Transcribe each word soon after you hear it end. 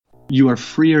You are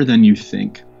freer than you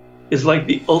think. Is like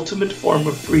the ultimate form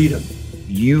of freedom.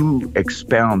 You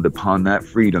expound upon that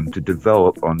freedom to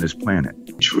develop on this planet.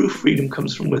 True freedom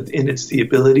comes from within. It's the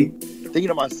ability. Thinking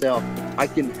to myself, I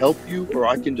can help you or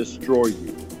I can destroy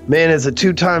you. Man, as a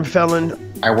two-time felon,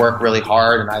 I work really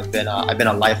hard, and I've been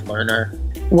a life learner.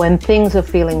 When things are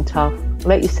feeling tough,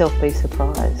 let yourself be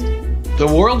surprised. The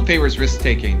world favors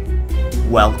risk-taking.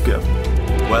 Welcome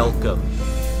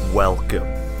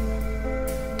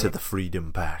to the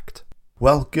Freedom Pact.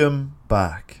 Welcome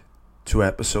back to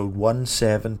episode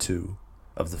 172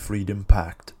 of the Freedom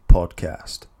Pact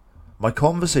podcast. My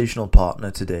conversational partner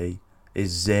today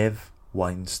is Zev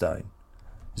Weinstein.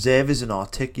 Zev is an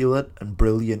articulate and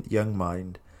brilliant young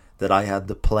mind that I had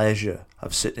the pleasure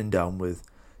of sitting down with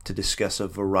to discuss a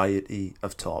variety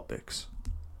of topics.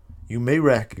 You may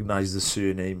recognize the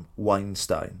surname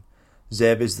Weinstein.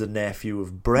 Zev is the nephew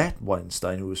of Brett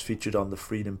Weinstein, who was featured on the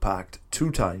Freedom Pact 2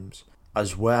 times,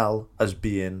 as well as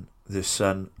being the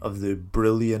son of the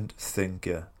brilliant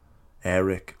thinker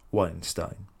Eric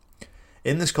Weinstein.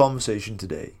 In this conversation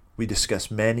today, we discuss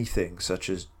many things such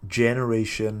as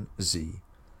Generation Z,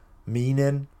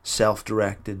 meaning,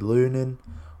 self-directed learning,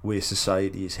 where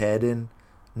society is heading,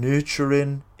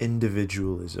 nurturing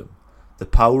individualism, the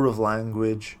power of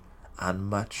language, and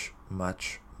much,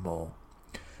 much more.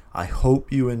 I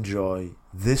hope you enjoy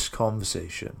this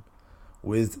conversation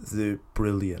with the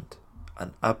brilliant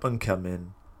and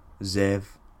up-and-coming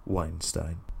Zev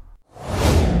Weinstein.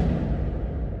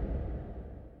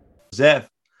 Zev,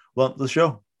 welcome to the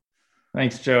show.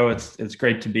 Thanks, Joe. It's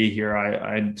great to be here.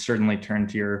 I certainly turn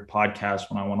to your podcast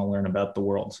when I want to learn about the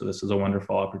world. So this is a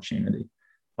wonderful opportunity.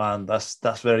 Man, that's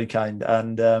very kind.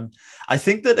 And I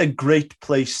think that a great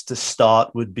place to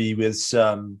start would be with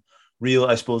some real,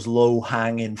 I suppose,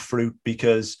 low-hanging fruit,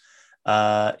 because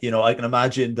I can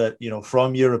imagine that,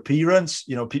 from your appearance,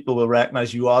 people will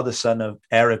recognize you are the son of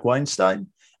Eric Weinstein.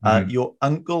 Your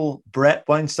uncle, Brett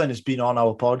Weinstein, has been on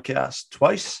our podcast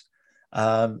twice.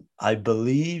 I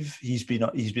believe he's been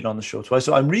on the show twice.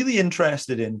 So I'm really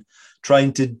interested in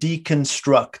trying to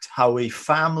deconstruct how a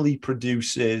family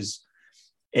produces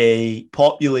a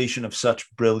population of such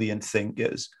brilliant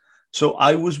thinkers. So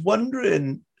I was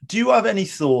wondering, do you have any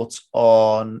thoughts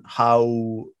on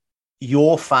how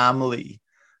your family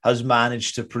has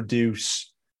managed to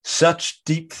produce such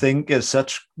deep thinkers,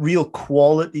 such real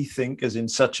quality thinkers in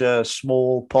such a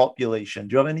small population?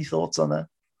 Do you have any thoughts on that?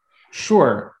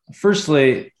 Sure.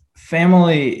 Firstly,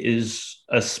 family is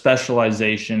a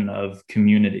specialization of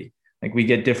community. Like, we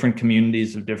get different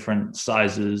communities of different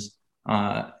sizes,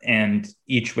 and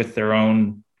each with their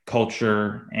own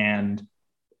culture and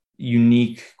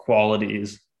unique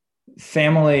qualities.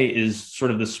 Family is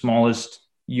sort of the smallest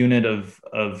unit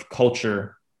of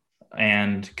culture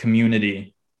and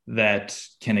community that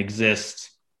can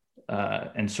exist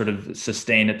and sort of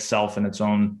sustain itself in its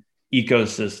own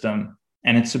ecosystem.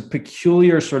 And it's a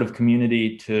peculiar sort of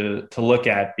community to look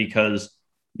at, because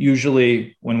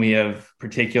usually when we have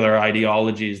particular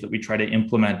ideologies that we try to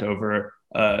implement over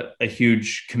a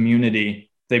huge community,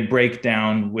 they break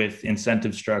down with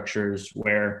incentive structures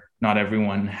where not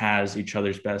everyone has each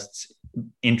other's best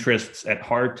interests at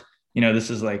heart. This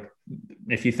is like,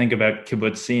 if you think about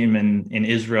kibbutzim in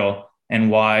Israel and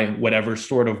why whatever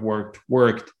sort of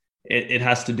worked, it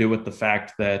has to do with the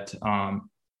fact that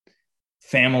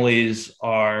families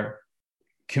are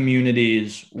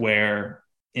communities where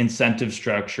incentive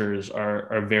structures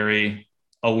are very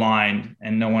aligned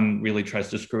and no one really tries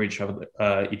to screw each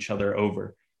other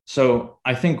over. So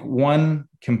I think one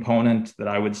component that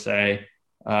I would say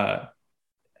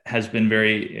has been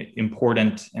very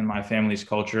important in my family's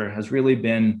culture has really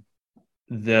been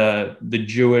the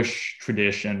Jewish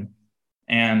tradition.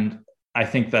 And I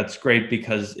think that's great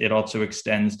because it also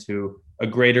extends to a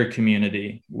greater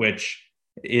community, which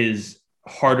is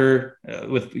harder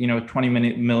with 20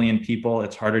 million people.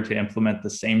 It's harder to implement the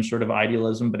same sort of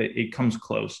idealism, but it comes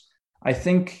close. I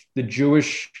think the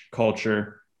Jewish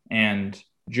culture and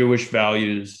Jewish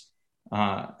values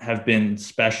have been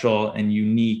special and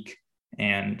unique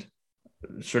and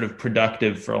sort of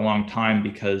productive for a long time,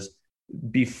 because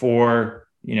before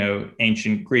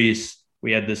ancient Greece,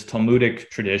 we had this Talmudic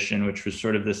tradition, which was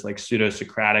sort of this like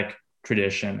pseudo-Socratic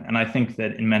tradition. And I think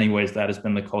that in many ways that has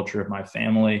been the culture of my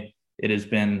family. It has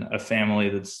been a family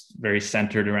that's very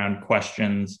centered around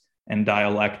questions and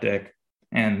dialectic.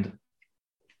 And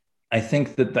I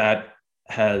think that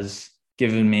has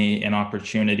given me an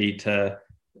opportunity to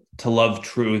love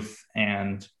truth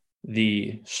and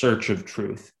the search of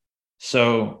truth.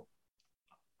 So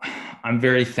I'm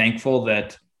very thankful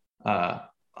that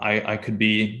I could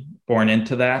be born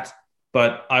into that.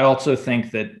 But I also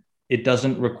think that it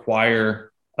doesn't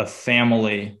require a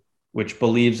family which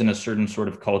believes in a certain sort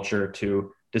of culture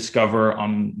to discover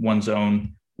on one's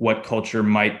own what culture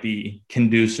might be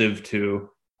conducive to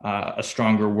a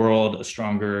stronger world, a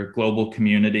stronger global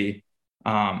community.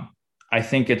 I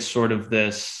think it's sort of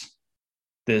this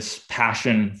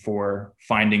passion for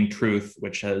finding truth,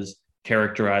 which has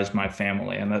characterized my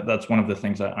family. And that's one of the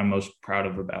things I'm most proud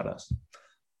of about us.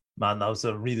 Man, that was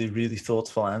a really, really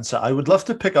thoughtful answer. I would love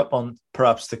to pick up on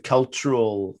perhaps the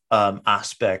cultural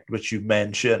aspect, which you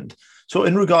mentioned. So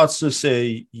in regards to,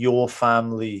 say, your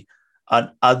family and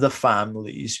other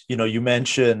families, you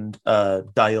mentioned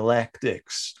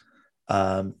dialectics.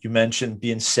 You mentioned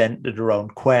being centered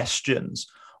around questions.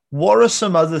 What are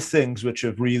some other things which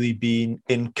have really been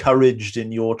encouraged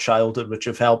in your childhood, which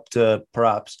have helped to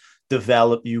perhaps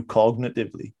develop you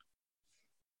cognitively?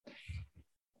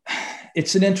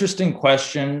 It's an interesting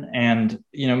question. And,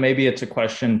 maybe it's a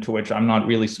question to which I'm not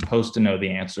really supposed to know the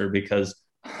answer, because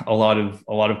a lot of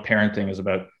parenting is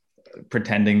about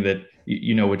pretending that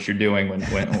you know what you're doing when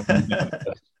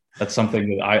that's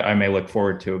something that I may look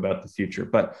forward to about the future.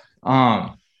 But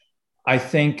I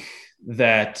think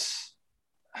that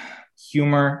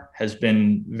humor has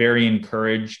been very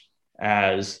encouraged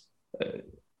as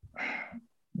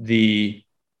the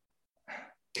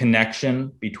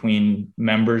connection between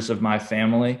members of my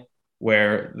family,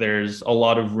 where there's a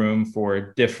lot of room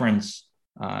for difference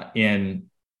in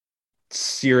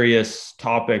serious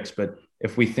topics. But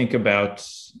if we think about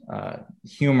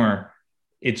humor,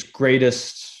 its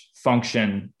greatest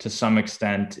function to some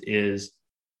extent is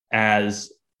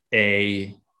as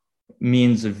a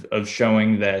means of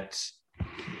showing that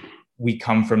we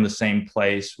come from the same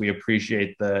place, we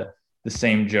appreciate the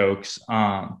same jokes.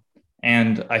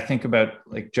 And I think about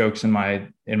like jokes in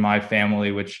my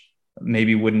family, which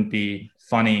maybe wouldn't be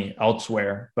funny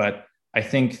elsewhere, but I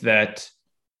think that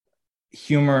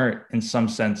humor in some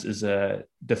sense is a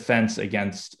defense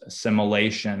against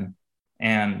assimilation.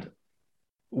 And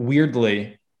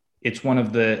weirdly, it's one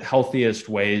of the healthiest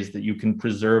ways that you can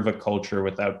preserve a culture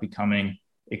without becoming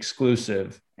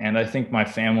exclusive. And I think my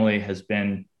family has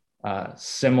been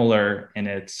similar in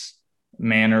its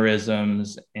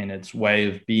mannerisms, in its way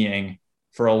of being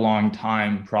for a long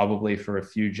time, probably for a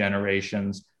few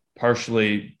generations,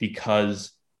 partially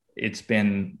because it's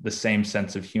been the same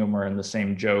sense of humor and the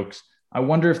same jokes. I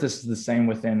wonder if this is the same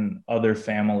within other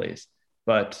families,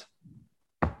 but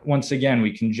once again,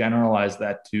 we can generalize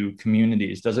that to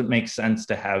communities. Does it make sense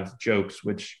to have jokes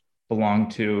which belong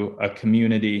to a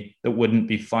community that wouldn't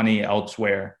be funny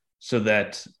elsewhere, so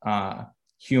that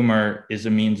humor is a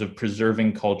means of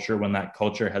preserving culture when that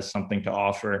culture has something to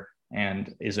offer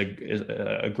and is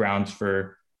a grounds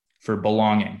for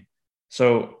belonging?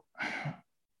 So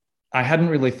I hadn't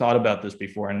really thought about this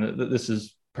before, and this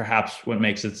is perhaps what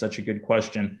makes it such a good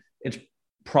question. It's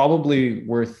probably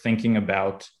worth thinking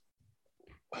about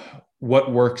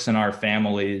what works in our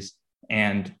families,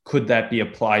 and could that be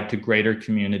applied to greater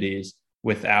communities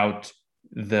without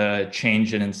the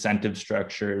change in incentive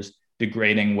structures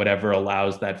degrading whatever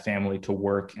allows that family to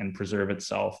work and preserve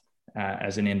itself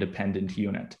as an independent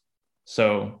unit.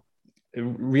 So a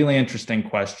really interesting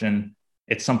question.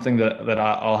 It's something that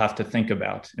I'll have to think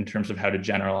about in terms of how to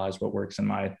generalize what works in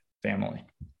my family.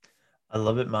 I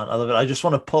love it, man. I love it. I just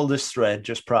want to pull this thread,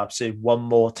 just perhaps say one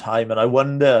more time. And I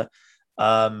wonder,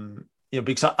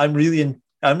 because I'm really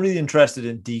interested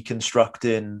in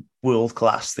deconstructing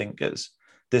world-class thinkers.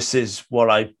 This is what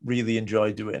I really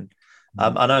enjoy doing.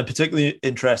 And I'm particularly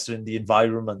interested in the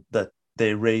environment that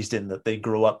they're raised in, that they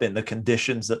grow up in, the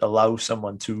conditions that allow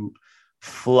someone to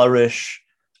flourish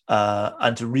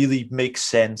and to really make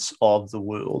sense of the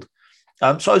world.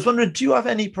 So I was wondering, do you have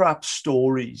any perhaps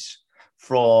stories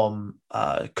from,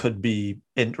 could be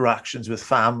interactions with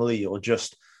family, or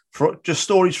just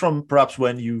stories from perhaps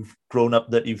when you've grown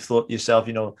up that you've thought to yourself,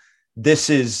 this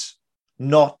is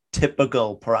not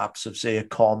typical perhaps of, say, a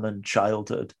common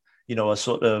childhood, a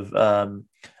sort of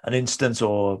an instance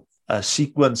or a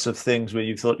sequence of things where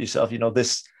you've thought to yourself,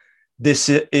 this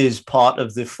is part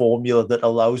of the formula that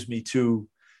allows me to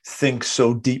think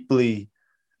so deeply,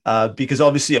 because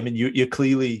obviously, you're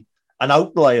clearly an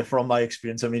outlier from my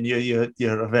experience.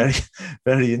 You're a very,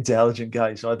 very intelligent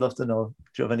guy. So I'd love to know, do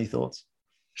you have any thoughts?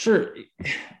 Sure.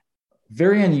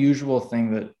 Very unusual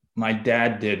thing that my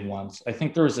dad did once. I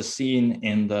think there was a scene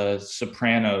in The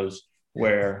Sopranos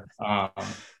where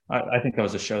I think that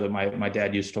was a show that my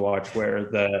dad used to watch, where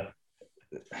the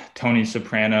Tony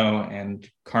Soprano and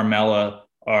Carmela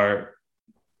are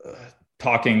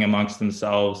talking amongst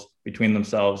themselves, between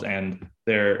themselves, and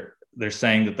they're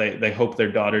saying that they hope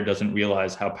their daughter doesn't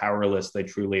realize how powerless they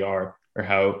truly are, or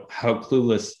how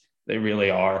clueless They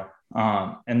really are.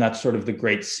 And that's sort of the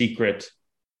great secret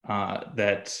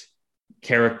that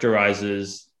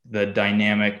characterizes the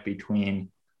dynamic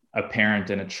between a parent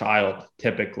and a child,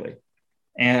 typically.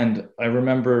 And I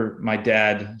remember my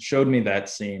dad showed me that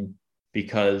scene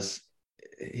because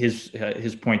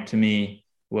his point to me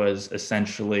was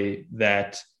essentially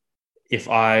that if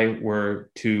I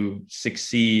were to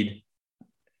succeed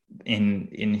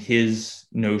in his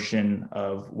notion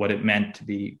of what it meant to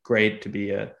be great, to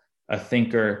be a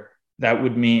thinker, that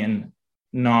would mean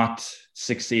not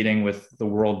succeeding with the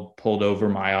world pulled over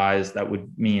my eyes. That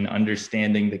would mean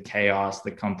understanding the chaos,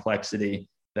 the complexity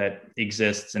that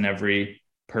exists in every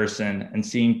person, and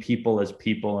seeing people as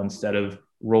people instead of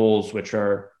roles, which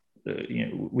are,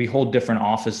 we hold different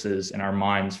offices in our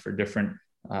minds for different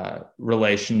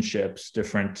relationships,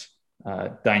 different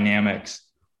dynamics.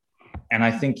 And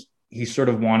I think he sort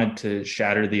of wanted to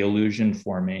shatter the illusion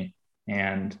for me.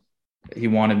 And he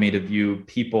wanted me to view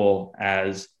people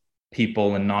as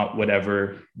people and not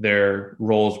whatever their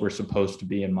roles were supposed to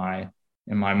be in my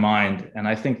mind. And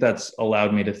I think that's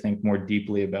allowed me to think more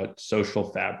deeply about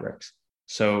social fabrics.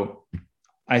 So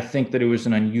I think that it was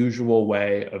an unusual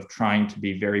way of trying to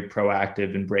be very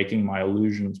proactive in breaking my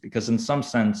illusions, because in some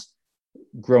sense,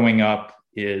 growing up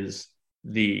is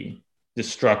the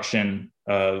destruction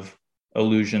of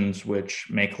illusions which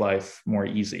make life more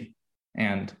easy.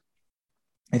 And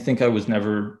I think I was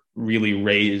never really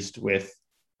raised with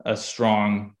a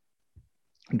strong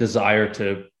desire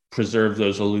to preserve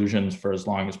those illusions for as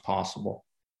long as possible.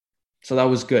 So that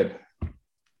was good.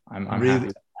 I'm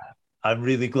happy. I'm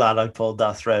really glad I pulled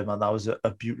that thread, man. That was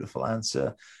a beautiful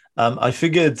answer. I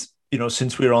figured,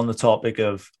 since we're on the topic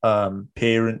of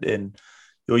parenting,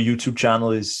 your YouTube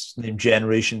channel is named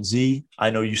Generation Z. I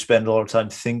know you spend a lot of time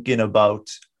thinking about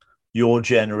your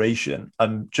generation.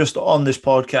 Just on this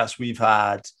podcast, we've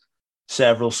had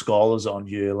several scholars on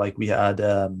here. Like we had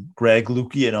Greg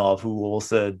Lukianov, who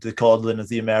authored The Coddling of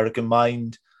the American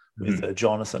Mind with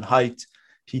Jonathan Haidt.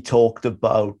 He talked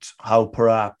about how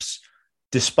perhaps,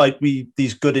 despite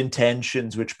these good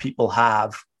intentions which people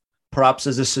have, perhaps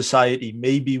as a society,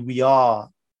 maybe we are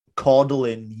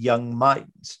coddling young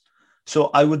minds. So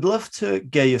I would love to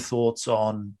get your thoughts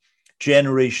on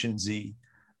Generation Z.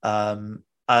 And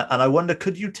I wonder,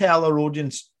 could you tell our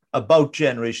audience about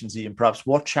Generation Z and perhaps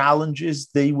what challenges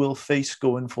they will face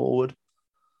going forward?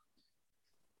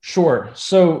 Sure.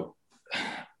 So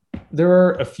there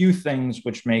are a few things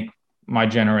which make my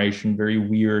generation very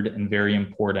weird and very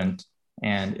important.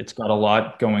 And it's got a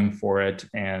lot going for it.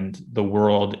 And the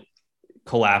world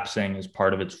collapsing is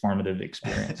part of its formative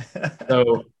experience.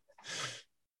 So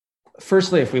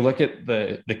firstly, if we look at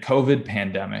the COVID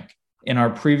pandemic, in our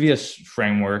previous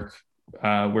framework,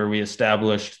 where we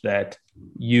established that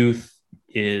youth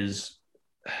is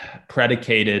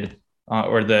predicated,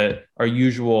 our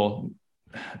usual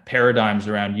paradigms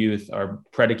around youth are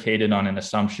predicated on an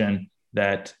assumption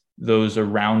that those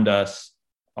around us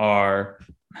are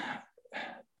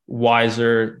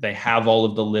wiser, they have all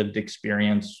of the lived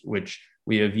experience, which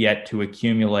we have yet to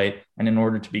accumulate. And in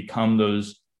order to become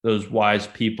those wise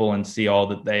people and see all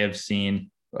that they have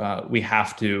seen, we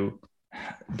have to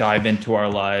dive into our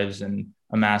lives and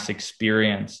amass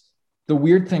experience. The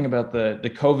weird thing about the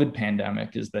COVID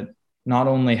pandemic is that not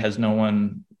only has no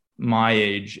one my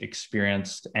age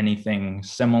experienced anything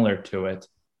similar to it,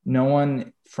 no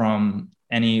one from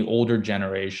any older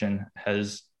generation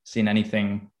has seen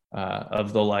anything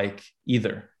of the like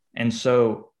either. And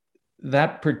so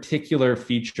that particular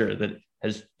feature that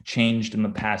has changed in the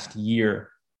past year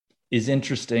is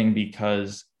interesting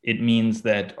because it means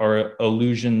that our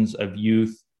illusions of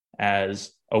youth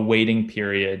as a waiting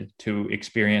period to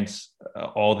experience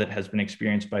all that has been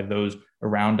experienced by those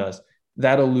around us,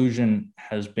 that illusion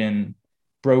has been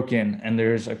broken. And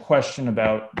there's a question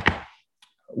about,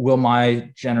 will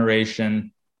my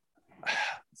generation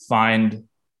find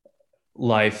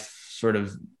life sort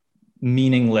of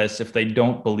meaningless if they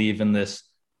don't believe in this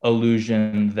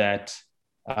illusion that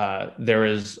there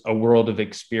is a world of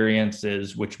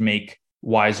experiences which make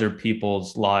wiser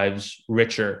people's lives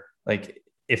richer? Like,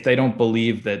 if they don't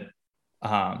believe that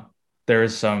there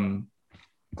is some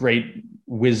great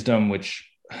wisdom which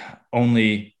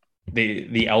only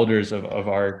the elders of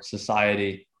our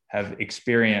society have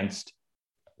experienced,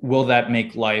 will that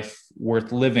make life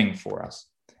worth living for us?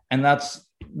 And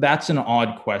that's an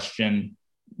odd question.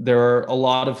 There are a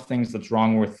lot of things that's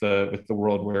wrong with the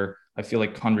world, where I feel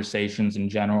like conversations in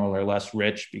general are less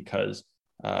rich because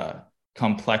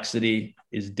complexity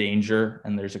is danger,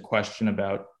 and there's a question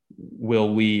about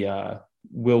will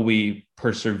we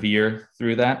persevere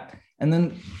through that? And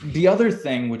then the other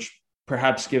thing, which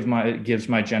perhaps gives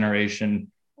my generation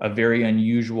a very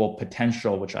unusual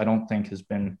potential, which I don't think has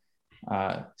been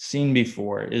seen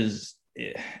before, is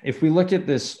if we look at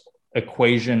this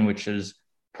equation, which has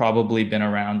probably been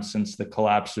around since the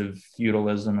collapse of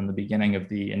feudalism and the beginning of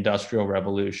the Industrial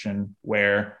Revolution,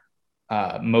 where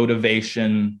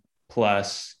motivation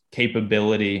plus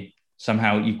capability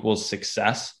somehow equals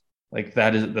success. Like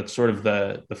that's sort of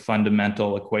the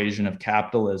fundamental equation of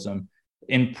capitalism.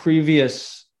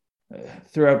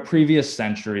 Throughout previous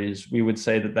centuries, we would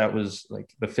say that was like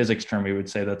the physics term. We would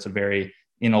say that's a very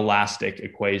inelastic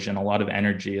equation. A lot of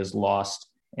energy is lost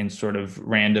in sort of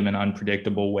random and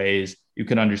unpredictable ways. You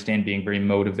can understand being very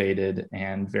motivated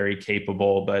and very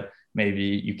capable, but maybe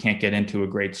you can't get into a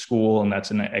great school, and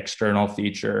that's an external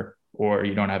feature, or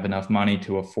you don't have enough money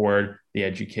to afford the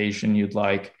education you'd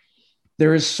like.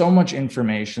 There is so much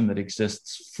information that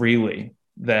exists freely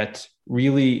that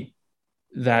really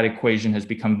that equation has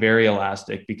become very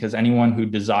elastic, because anyone who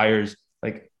desires,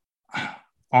 like,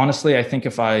 honestly, I think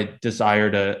if I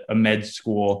desired a med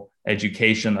school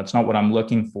education, that's not what I'm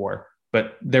looking for,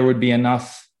 but there would be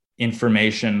enough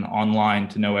information online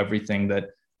to know everything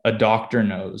that a doctor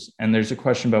knows. And there's a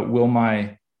question about, will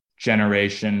my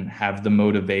generation have the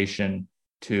motivation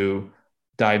to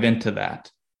dive into that?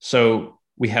 So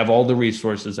we have all the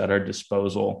resources at our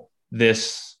disposal.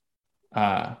 This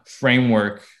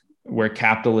framework where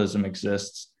capitalism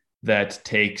exists that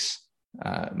takes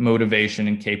motivation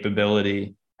and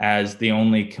capability as the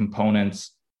only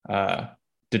components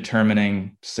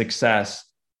determining success,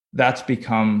 that's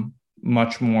become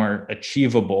much more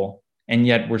achievable. And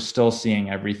yet we're still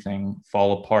seeing everything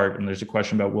fall apart. And there's a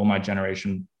question about, will my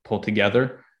generation pull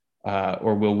together,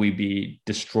 or will we be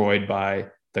destroyed by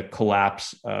the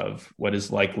collapse of what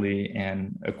is likely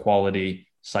an equality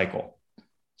cycle?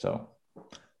 So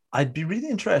I'd be really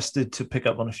interested to pick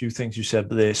up on a few things you said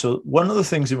there. So one of the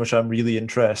things in which I'm really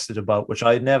interested about, which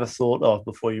I had never thought of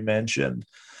before you mentioned,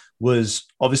 was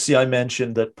obviously I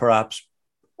mentioned that perhaps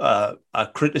a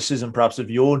criticism perhaps of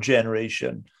your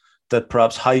generation that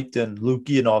perhaps Haidt and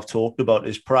Luki and I've talked about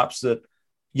is perhaps that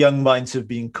young minds have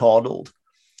been coddled.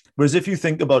 Whereas if you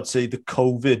think about, say, the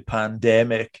COVID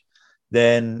pandemic,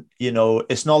 then, you know,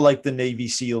 it's not like the Navy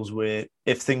SEALs where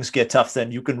if things get tough,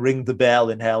 then you can ring the bell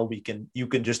in hell. You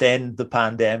can just end the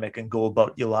pandemic and go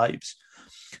about your lives.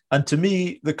 And to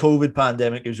me, the COVID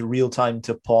pandemic is a real time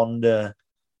to ponder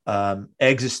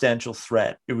existential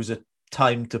threat. It was a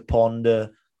time to ponder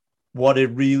what it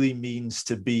really means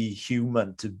to be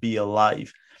human, to be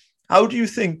alive. How do you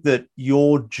think that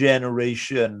your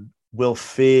generation will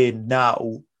fare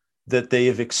now that they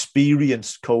have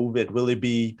experienced COVID? Will it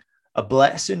be a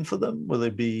blessing for them? Will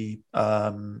it be,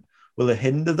 will it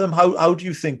hinder them? How do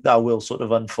you think that will sort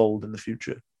of unfold in the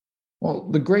future? Well,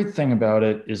 the great thing about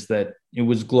it is that it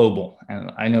was global.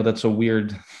 And I know that's a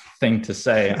weird thing to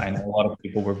say. I know a lot of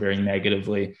people were very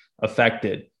negatively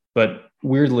affected, but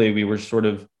weirdly, we were sort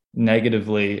of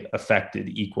negatively affected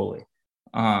equally.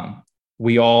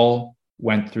 We all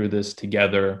went through this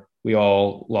together. We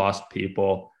all lost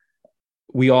people.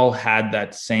 We all had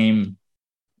that same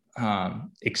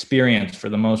experience for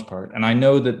the most part. And I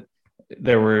know that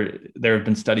there have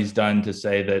been studies done to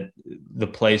say that the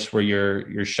place where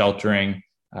you're sheltering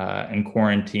and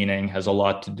quarantining has a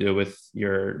lot to do with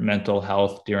your mental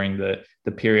health during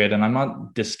the period. And I'm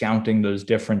not discounting those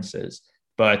differences,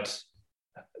 but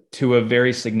to a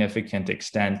very significant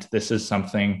extent, this is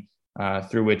something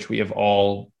through which we have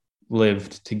all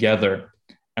lived together.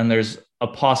 And there's a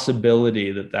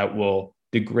possibility that will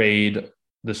degrade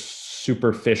the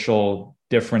superficial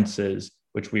differences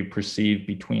which we perceive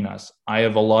between us. I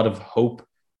have a lot of hope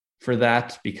for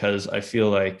that, because I feel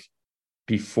like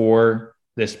before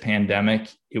this pandemic,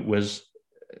 it was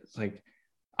like,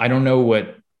 I don't know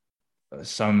what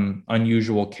some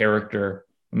unusual character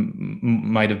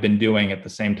might have been doing at the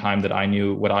same time that I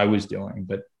knew what I was doing,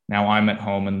 but now I'm at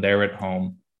home and they're at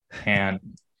home, and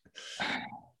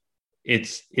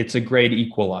it's a great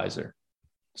equalizer.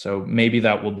 So maybe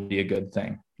that will be a good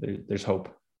thing. There's hope.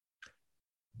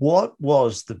 What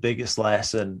was the biggest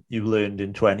lesson you learned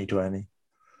in 2020?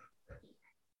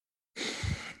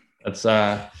 That's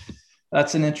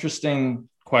an interesting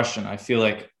question. I feel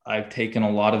like I've taken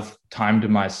a lot of time to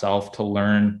myself to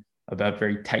learn about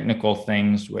very technical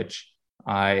things, which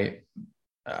I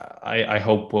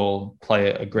hope will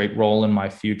play a great role in my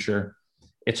future.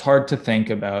 It's hard to think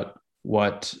about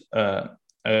what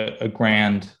a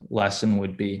grand lesson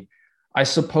would be. I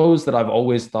suppose that I've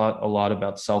always thought a lot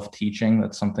about self-teaching.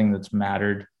 That's something that's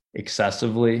mattered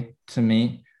excessively to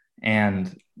me.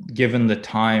 And given the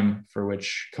time for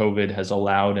which COVID has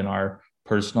allowed in our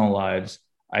personal lives,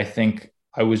 I think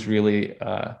I was really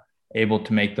able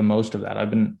to make the most of that.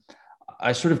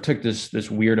 I sort of took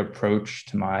this weird approach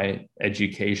to my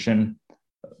education.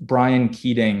 Brian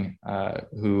Keating,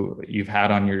 who you've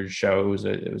had on your show,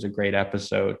 it was a great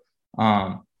episode.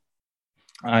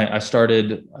 I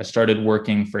started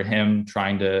working for him,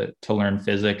 trying to learn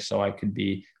physics so I could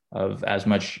be of as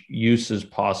much use as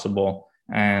possible.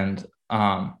 And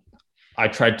I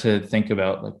tried to think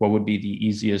about like what would be the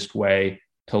easiest way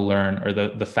to learn, or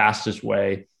the fastest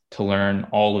way to learn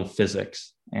all of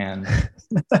physics. And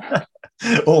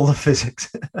all the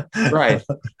physics. Right.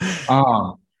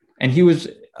 And he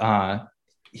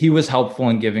was helpful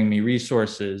in giving me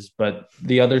resources. But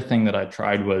the other thing that I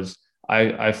tried was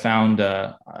I found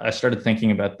I started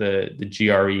thinking about the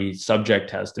GRE subject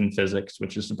test in physics,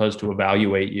 which is supposed to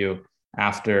evaluate you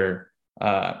after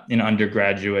an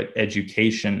undergraduate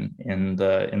education in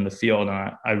the field.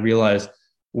 And I realized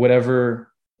whatever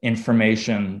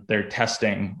information they're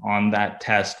testing on that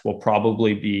test will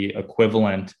probably be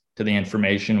equivalent to the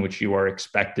information which you are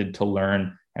expected to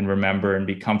learn and remember and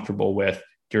be comfortable with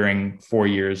during 4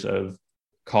 years of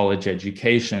college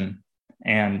education.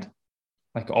 And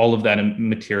like all of that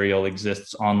material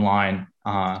exists online.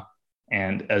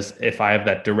 And as if I have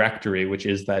that directory, which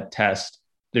is that test,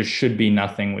 there should be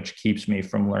nothing which keeps me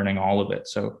from learning all of it.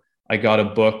 So I got a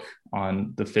book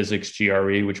on the physics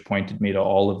GRE, which pointed me to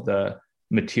all of the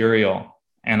material.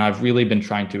 And I've really been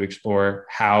trying to explore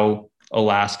how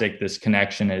elastic this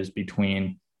connection is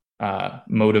between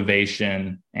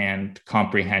motivation and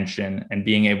comprehension, and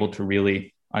being able to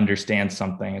really understand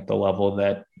something at the level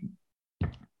that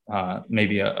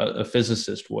maybe a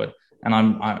physicist would. And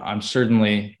I'm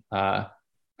certainly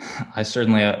I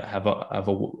certainly have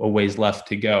a ways left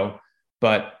to go,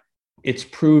 but it's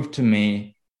proved to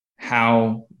me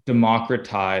how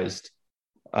democratized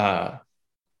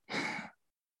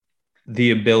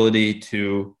the ability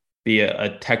to be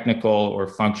a technical or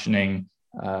functioning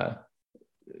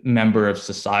member of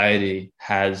society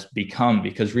has become,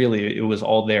 because really it was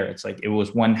all there. It's like it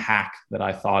was one hack that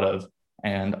I thought of,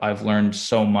 and I've learned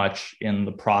so much in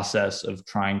the process of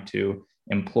trying to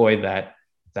employ that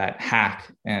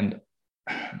hack. And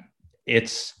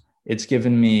it's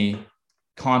given me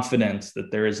confidence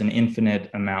that there is an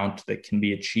infinite amount that can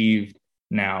be achieved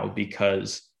now,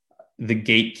 because the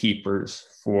gatekeepers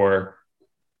for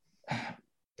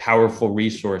powerful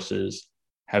resources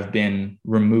have been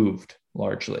removed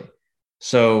largely.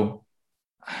 So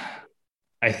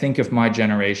I think if my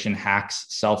generation hacks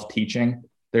self-teaching,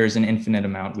 there's an infinite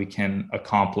amount we can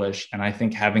accomplish. And I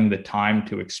think having the time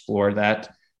to explore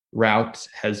that route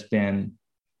has been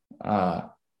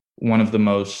one of the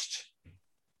most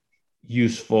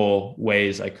useful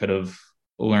ways I could have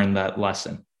learned that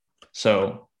lesson.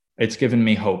 So it's given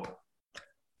me hope.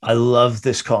 I love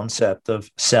this concept of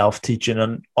self-teaching.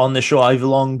 And on the show, I've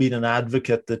long been an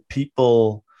advocate that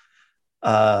people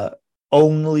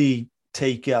only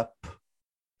take up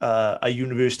a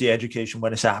university education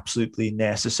when it's absolutely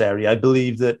necessary. I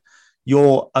believe that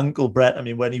your Uncle Brett, I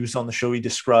mean, when he was on the show, he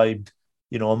described,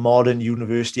 a modern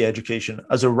university education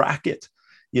as a racket,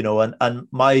 and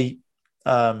my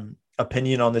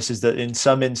opinion on this is that in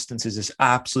some instances it's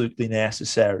absolutely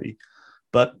necessary.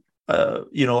 But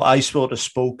I sort of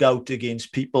spoke out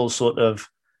against people sort of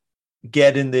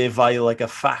getting there via like a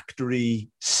factory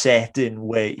set-in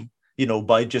way,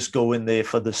 by just going there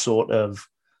for the sort of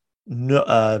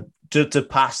to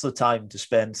pass the time, to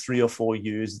spend 3 or 4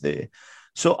 years there.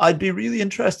 So I'd be really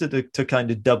interested to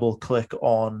kind of double click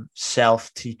on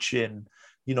self-teaching.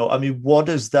 What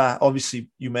is that? Obviously,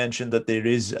 you mentioned that there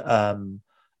is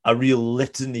a real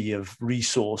litany of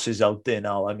resources out there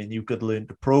now. I mean, you could learn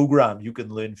to program, you can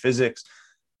learn physics.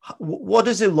 What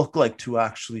does it look like to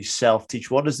actually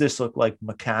self-teach? What does this look like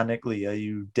mechanically? Are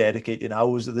you dedicating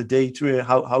hours of the day to it?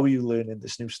 How are you learning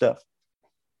this new stuff?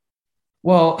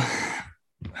 Well,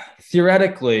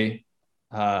 theoretically,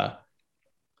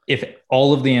 if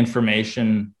all of the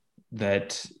information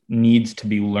that needs to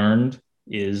be learned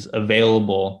is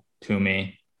available to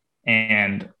me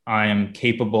and I am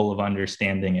capable of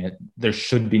understanding it, there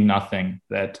should be nothing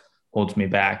that holds me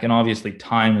back. And obviously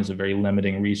time is a very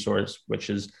limiting resource, which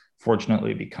has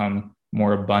fortunately become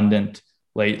more abundant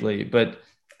lately. But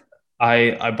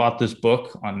I bought this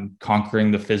book on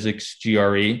conquering the physics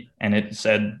GRE, and it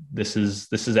said, this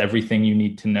is everything you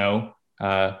need to know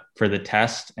for the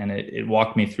test. And it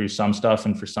walked me through some stuff,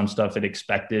 and for some stuff it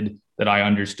expected that I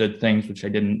understood things which I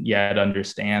didn't yet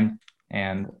understand.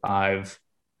 And I've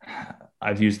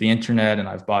used the internet, and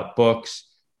I've bought books,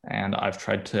 and I've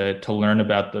tried to learn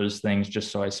about those things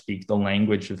just so I speak the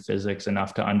language of physics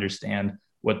enough to understand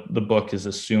what the book is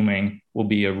assuming will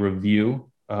be a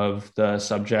review of the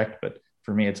subject, but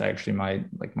for me, it's actually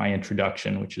my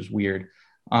introduction, which is weird.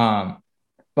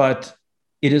 But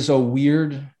it is a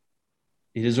weird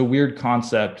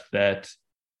concept that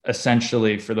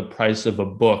essentially for the price of a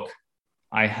book,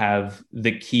 I have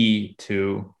the key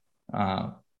to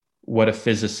what a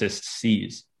physicist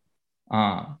sees.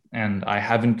 And I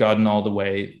haven't gotten all the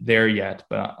way there yet,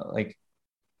 but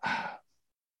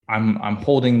I'm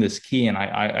holding this key, and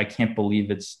I can't believe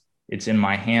it's in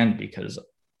my hand, because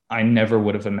I never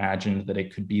would have imagined that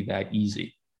it could be that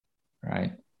easy,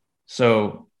 right?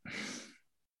 So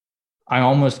I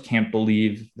almost can't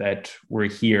believe that we're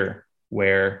here,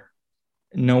 where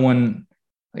no one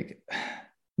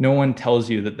tells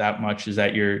you that much is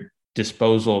at your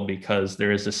disposal, because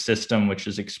there is a system which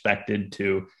is expected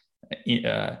to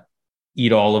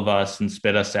eat all of us and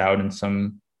spit us out in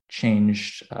some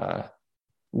changed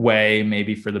way,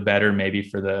 maybe for the better, maybe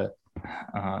for the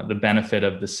benefit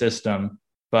of the system.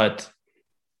 But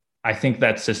I think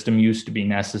that system used to be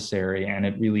necessary, and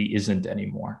it really isn't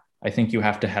anymore. I think you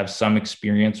have to have some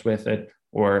experience with it,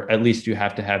 or at least you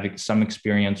have to have some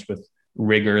experience with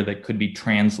rigor that could be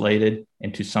translated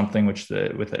into something which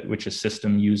a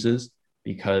system uses,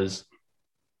 because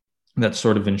that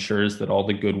sort of ensures that all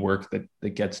the good work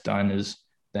that gets done is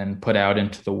then put out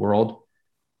into the world.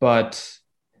 But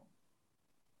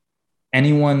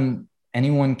anyone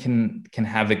can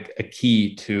have a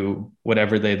key to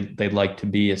whatever they'd like to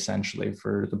be, essentially,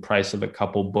 for the price of a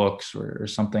couple books or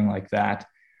something like that.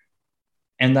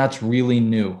 And that's really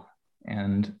new.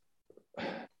 And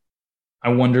I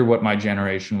wonder what my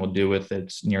generation will do with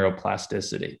its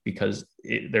neuroplasticity, because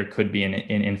there could be an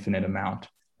infinite amount,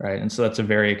 right? And so that's a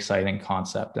very exciting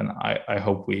concept, and I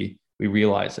hope we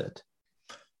realize it.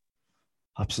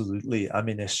 Absolutely. I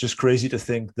mean, it's just crazy to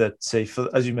think that, say,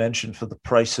 as you mentioned, for the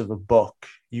price of a book,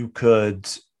 you could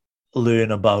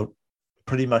learn about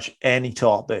pretty much any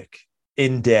topic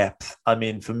in depth. I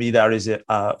mean, for me, that is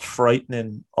a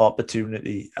frightening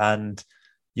opportunity. And,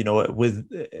 in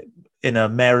a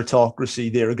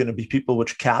meritocracy, there are going to be people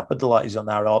which capitalize on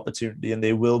that opportunity, and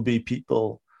there will be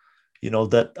people,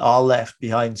 that are left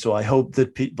behind. So I hope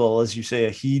that people, as you say,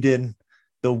 are heeding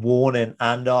the warning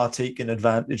and are taking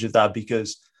advantage of that,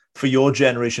 because for your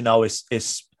generation now, it's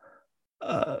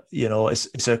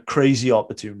a crazy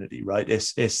opportunity, right?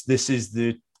 This is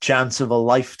the chance of a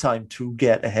lifetime to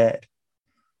get ahead.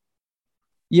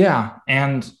 Yeah,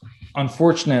 and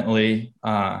unfortunately,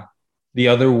 the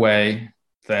other way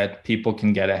that people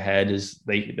can get ahead is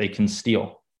they can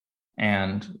steal,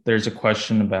 and there's a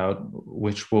question about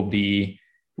which will be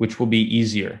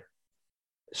easier.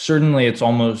 Certainly, it's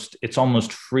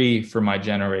almost free for my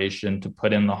generation to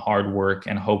put in the hard work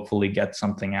and hopefully get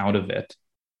something out of it.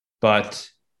 But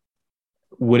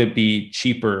would it be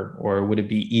cheaper, or would it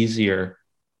be easier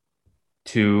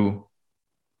to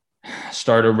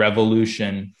start a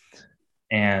revolution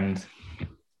and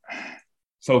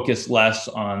focus less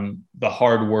on the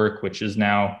hard work, which is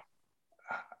now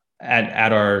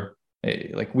at our,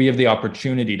 we have the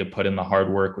opportunity to put in the hard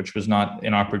work, which was not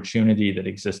an opportunity that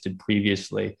existed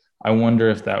previously. I wonder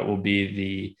if that will be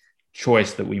the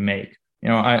choice that we make.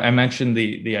 I mentioned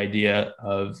the idea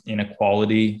of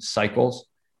inequality cycles.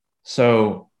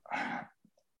 So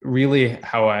really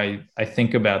how I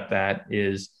think about that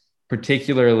is,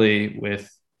 particularly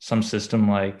with some system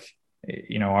like,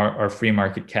 our free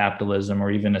market capitalism,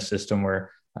 or even a system where,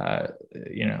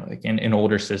 like an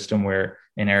older system where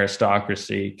an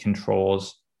aristocracy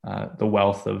controls the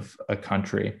wealth of a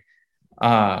country.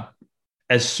 As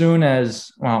soon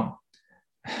as,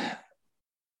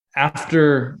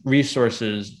 after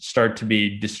resources start to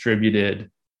be distributed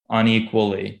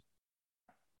unequally,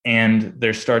 and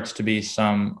there starts to be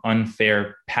some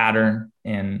unfair pattern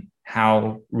in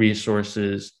how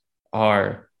resources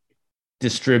are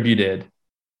distributed,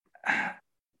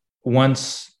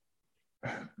 once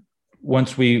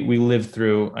we live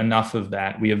through enough of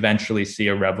that, we eventually see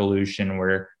a revolution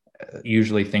where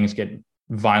usually things get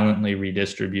violently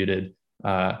redistributed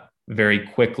very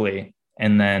quickly,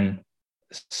 and then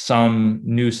some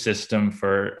new system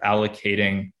for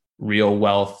allocating real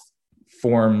wealth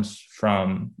forms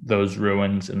from those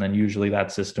ruins, and then usually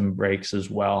that system breaks as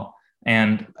well.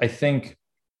 And I think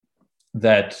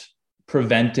that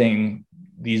preventing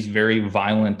these very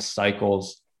violent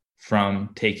cycles from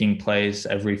taking place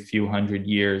every few hundred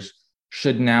years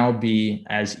should now be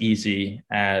as easy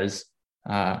as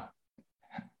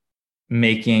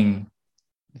making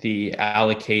the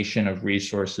allocation of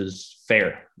resources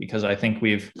fair, because I think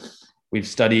we've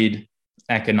studied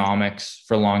economics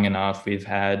for long enough. We've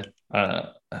had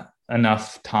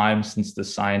enough time since the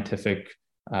scientific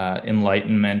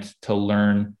Enlightenment to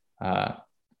learn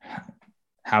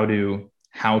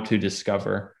how to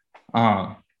discover.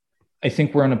 I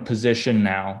think we're in a position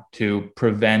now to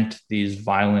prevent these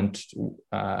violent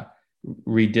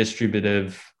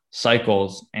redistributive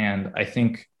cycles, and I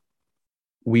think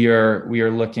we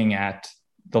are looking at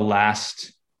the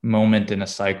last moment in a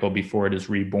cycle before it is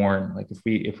reborn. Like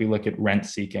if we look at rent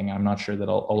seeking, I'm not sure that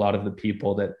a lot of the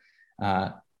people that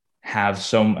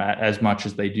have as much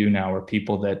as they do now are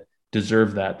people that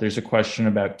deserve that. There's a question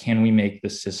about, can we make the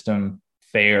system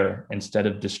fair instead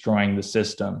of destroying the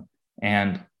system?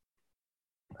 And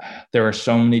there are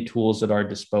so many tools at our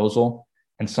disposal,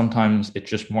 and sometimes it's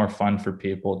just more fun for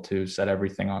people to set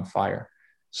everything on fire.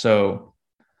 So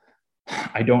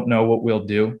I don't know what we'll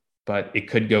do, but it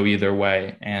could go either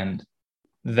way. And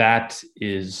that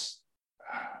is,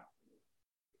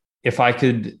 if I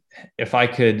could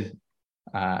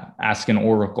ask an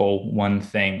oracle one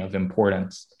thing of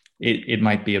importance, it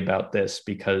might be about this,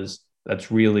 because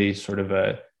that's really sort of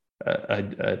a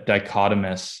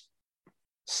dichotomous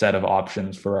set of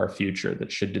options for our future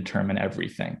that should determine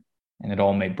everything, and it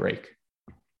all may break.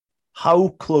 How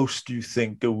close do you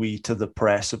think are we to the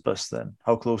precipice then?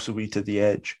 How close are we to the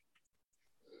edge?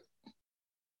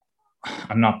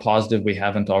 I'm not positive we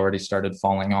haven't already started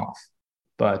falling off,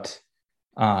 but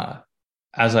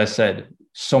as I said,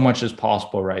 so much is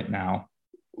possible right now.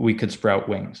 We could sprout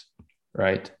wings,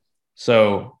 right?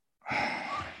 So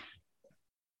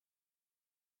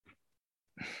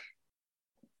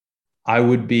I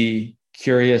would be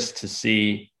curious to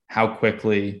see how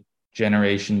quickly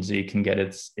Generation Z can get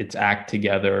its act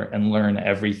together and learn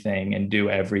everything and do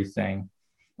everything.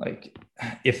 Like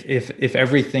if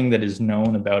everything that is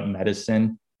known about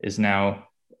medicine is now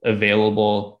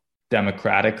available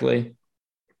democratically,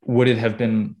 would it have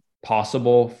been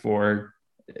possible for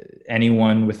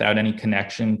anyone without any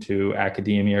connection to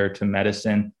academia or to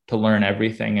medicine to learn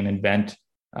everything and invent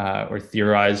or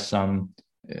theorize some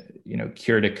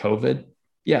cure to COVID?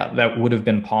 Yeah, that would have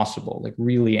been possible. Like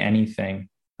really anything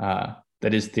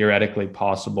that is theoretically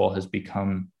possible has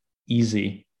become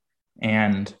easy.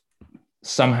 And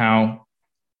somehow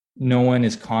no one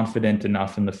is confident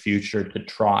enough in the future to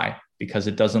try, because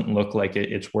it doesn't look like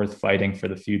it's worth fighting for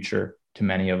the future to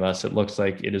many of us. It looks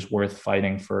like it is worth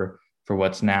fighting for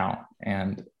what's now.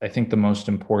 And I think the most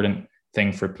important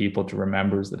thing for people to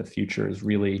remember is that a future is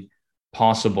really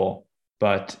possible,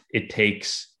 but it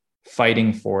takes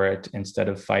fighting for it instead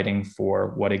of fighting for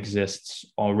what exists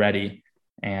already.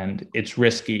 And it's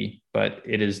risky, but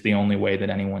it is the only way that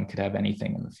anyone could have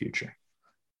anything in the future.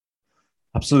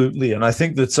 Absolutely. And I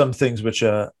think that some things which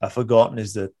are forgotten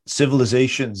is that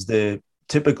civilizations, they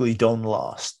typically don't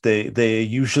last. They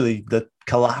usually, that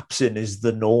collapsing is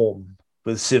the norm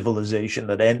with civilization,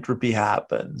 that entropy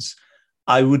happens.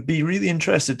 I would be really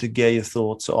interested to get your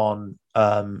thoughts on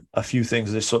a few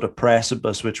things, this sort of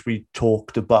precipice which we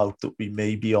talked about that we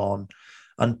may be on,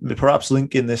 and perhaps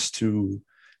linking this to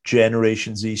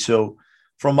Generation Z. So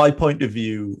from my point of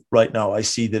view right now, I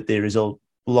see that there is a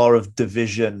lot of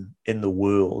division in the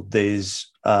world.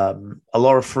 There's a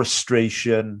lot of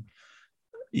frustration.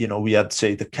 We had,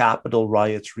 say, the Capitol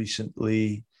riots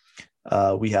recently.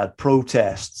 We had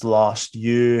protests last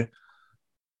year.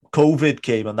 COVID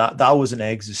came, and that was an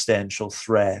existential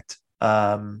threat.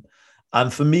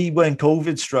 And for me, when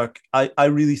COVID struck, I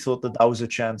really thought that was a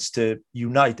chance to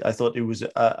unite. I thought it was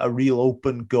a real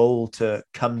open goal to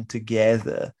come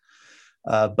together.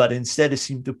 But instead, it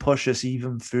seemed to push us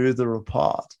even further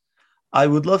apart. I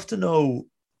would love to know,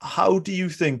 how do you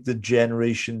think the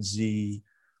Generation Z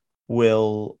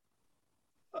will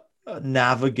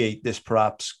navigate this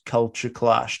perhaps culture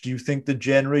clash? Do you think the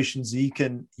Generation Z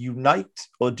can unite,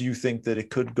 or do you think that it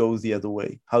could go the other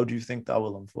way? How do you think that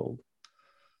will unfold?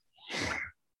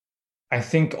 I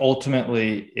think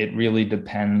ultimately it really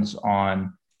depends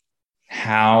on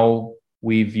how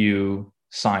we view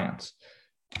science.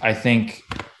 I think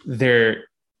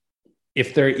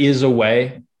if there is a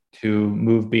way to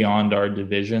move beyond our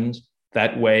divisions,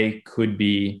 that way could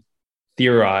be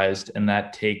theorized, and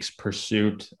that takes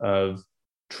pursuit of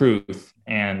truth,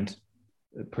 and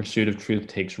pursuit of truth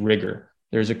takes rigor.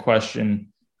 There's a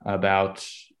question about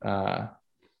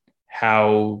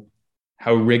how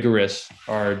rigorous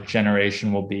our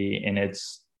generation will be in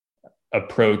its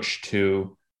approach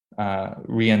to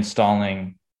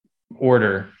reinstalling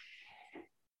order.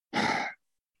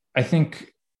 I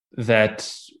think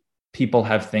that people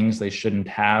have things they shouldn't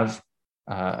have.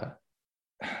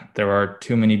 There are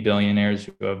too many billionaires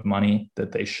who have money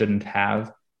that they shouldn't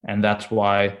have. And that's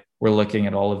why we're looking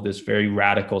at all of this very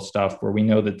radical stuff where we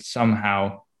know that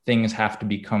somehow things have to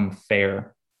become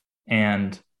fair.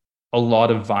 And a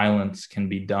lot of violence can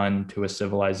be done to a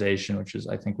civilization, which is,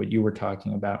 I think, what you were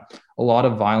talking about. A lot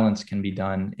of violence can be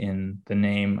done in the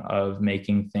name of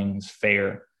making things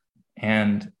fair.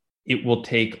 And it will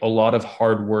take a lot of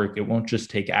hard work. It won't just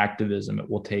take activism. It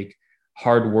will take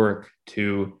hard work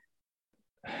to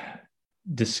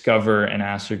discover and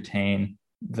ascertain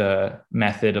the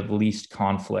method of least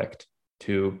conflict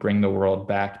to bring the world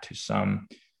back to some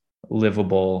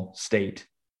livable state.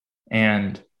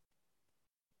 And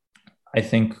I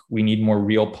think we need more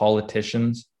real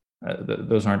politicians.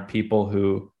 Those aren't people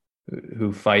who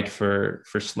fight for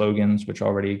slogans which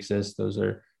already exist. Those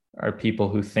are people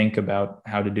who think about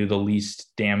how to do the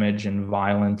least damage and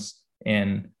violence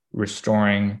in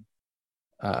restoring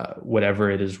whatever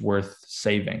it is worth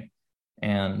saving.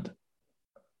 And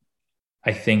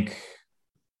I think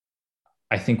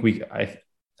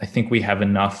we have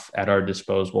enough at our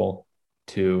disposal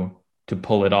to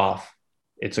pull it off.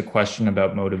 It's a question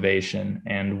about motivation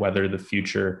and whether the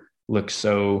future looks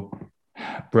so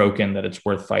broken that it's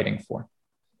worth fighting for.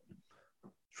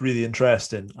 It's really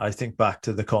interesting. I think back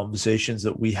to the conversations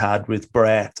that we had with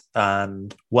Brett,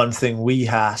 and one thing we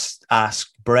asked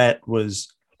Brett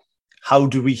was, how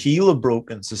do we heal a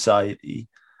broken society?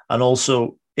 And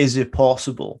also, is it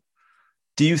possible?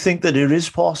 Do you think that it is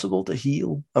possible to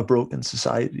heal a broken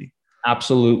society?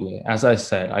 Absolutely. As I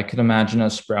said, I could imagine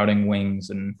us sprouting wings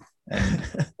and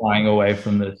flying away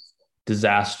from this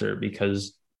disaster,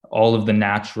 because all of the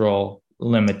natural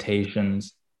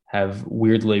limitations have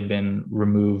weirdly been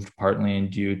removed, partly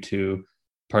due to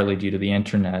the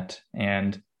internet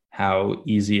and how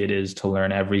easy it is to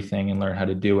learn everything and learn how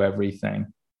to do everything.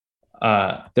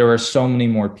 There are so many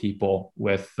more people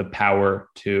with the power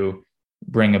to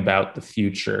bring about the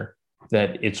future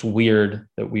that it's weird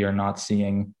that we are not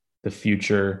seeing the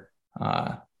future.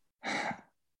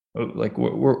 Like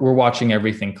we're watching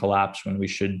everything collapse when we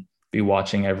should be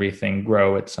watching everything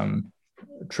grow at some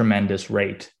tremendous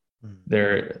rate.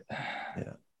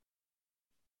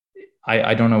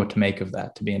 I don't know what to make of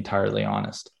that, to be entirely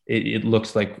honest. It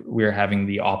looks like we're having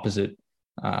the opposite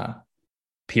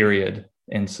period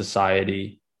in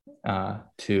society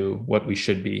to what we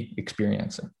should be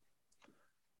experiencing.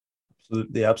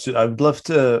 Absolutely. I would love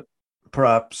to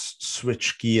perhaps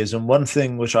switch gears. And one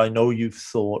thing which I know you've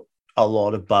thought a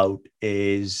lot about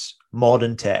is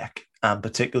modern tech, and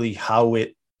particularly how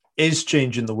it is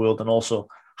changing the world and also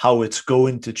how it's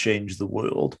going to change the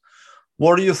world.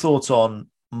 What are your thoughts on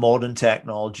modern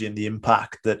technology and the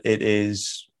impact that it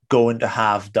is going to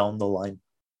have down the line?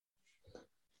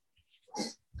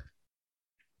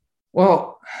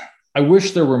 Well, I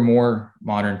wish there were more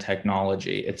modern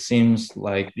technology. It seems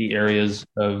like the areas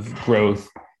of growth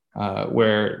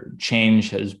where change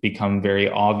has become very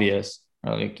obvious.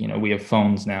 Like, we have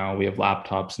phones now, we have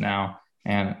laptops now,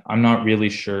 and I'm not really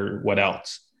sure what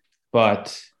else.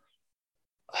 But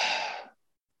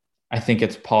I think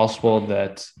it's possible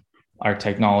that our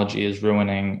technology is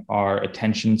ruining our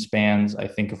attention spans. I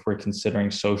think if we're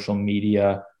considering social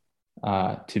media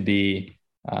to be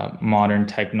modern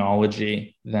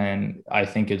technology, then I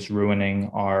think it's ruining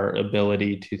our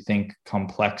ability to think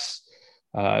complex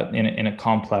in a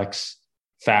complex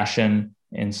fashion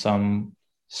in some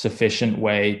sufficient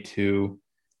way to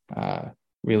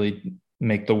really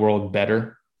make the world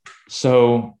better.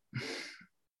 So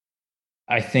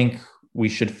I think we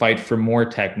should fight for more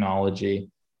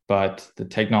technology, but the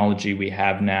technology we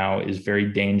have now is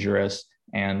very dangerous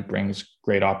and brings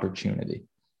great opportunity.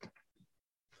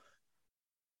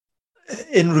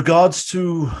 In regards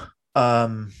to,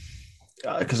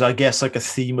 because I guess like a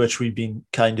theme which we've been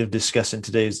kind of discussing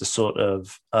today is the sort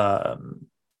of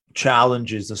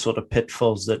challenges, the sort of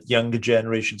pitfalls that younger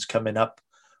generations coming up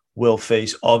will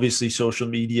face. Obviously, social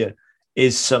media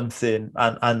is something,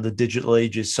 and the digital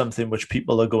age is something which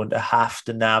people are going to have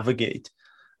to navigate.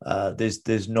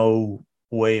 There's no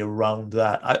way around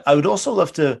that. I would also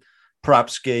love to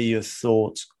perhaps get your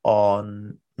thoughts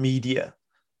on media,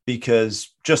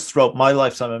 because just throughout my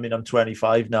lifetime, I mean, I'm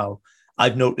 25 now,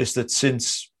 I've noticed that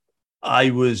since I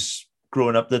was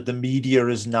growing up, that the media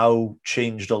has now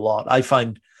changed a lot. I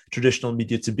find traditional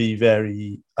media to be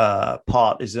very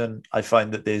partisan. I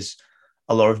find that there's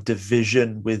a lot of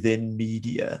division within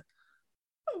media.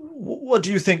 What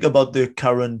do you think about the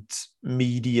current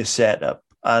media setup,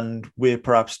 and where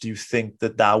perhaps do you think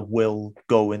that will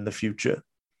go in the future?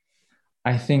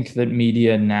 I think that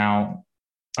media now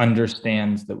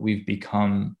understands that we've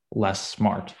become less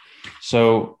smart.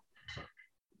 So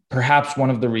perhaps one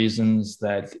of the reasons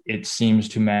that it seems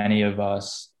to many of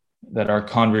us that our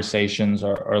conversations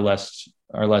are less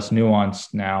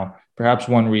nuanced now, perhaps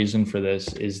one reason for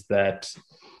this is that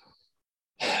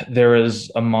there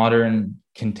is a modern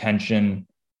contention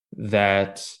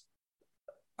that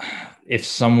if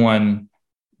someone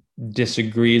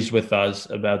disagrees with us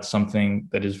about something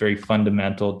that is very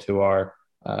fundamental to our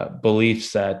belief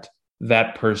set,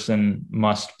 that person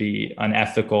must be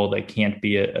unethical. They can't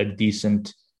be a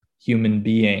decent human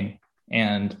being.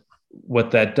 And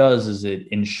what that does is it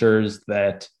ensures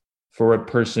that for a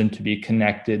person to be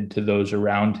connected to those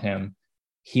around him,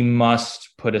 he must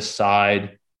put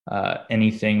aside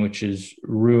anything which is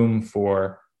room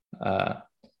for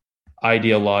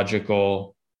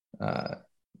ideological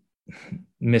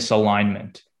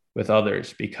misalignment with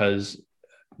others, because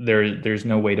there's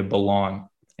no way to belong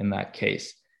in that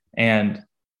case. And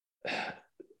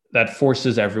that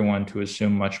forces everyone to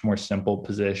assume much more simple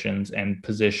positions and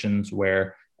positions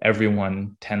where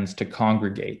everyone tends to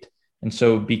congregate. And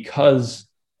so because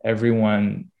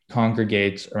everyone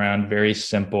congregates around very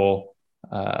simple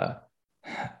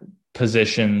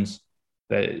positions,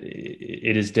 that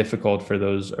it is difficult for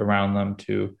those around them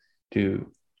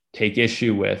to take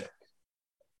issue with,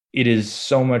 it is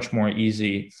so much more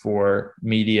easy for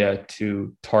media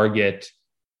to target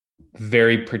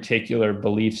very particular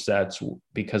belief sets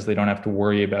because they don't have to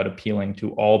worry about appealing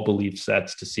to all belief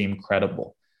sets to seem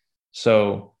credible.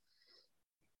 So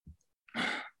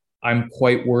I'm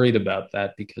quite worried about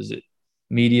that, because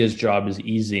media's job is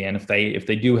easy. And if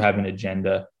they do have an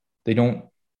agenda, they don't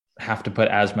have to put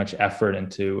as much effort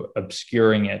into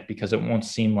obscuring it, because it won't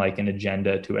seem like an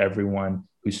agenda to everyone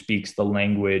who speaks the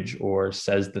language or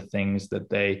says the things that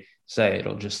they say.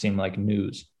 It'll just seem like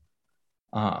news.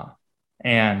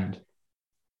 And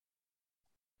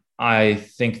I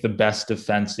think the best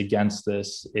defense against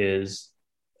this is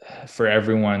for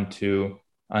everyone to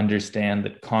understand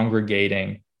that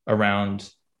congregating around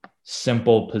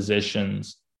simple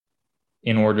positions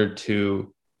in order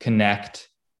to connect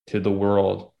to the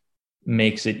world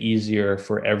makes it easier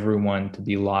for everyone to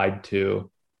be lied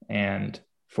to, and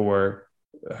for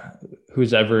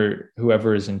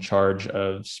whoever is in charge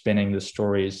of spinning the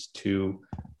stories to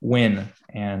win.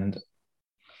 And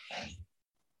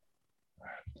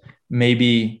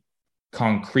maybe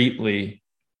concretely,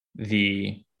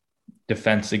 the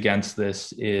defense against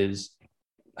this is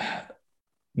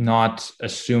not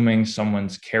assuming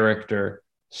someone's character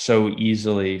so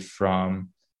easily from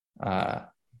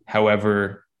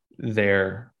however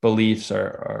their beliefs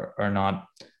are not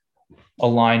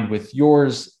aligned with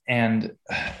yours. And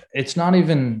it's not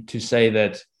even to say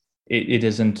that it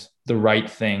isn't the right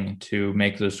thing to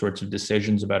make those sorts of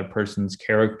decisions about a person's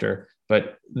character,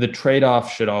 but the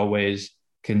trade-off should always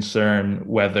concern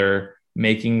whether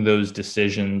making those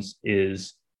decisions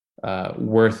is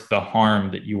worth the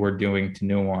harm that you are doing to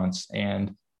nuance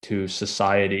and to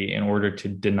society in order to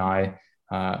deny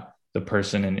the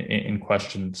person in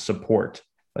question support.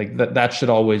 Like that should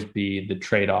always be the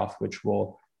trade-off, which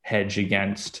will hedge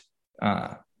against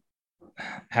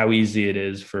how easy it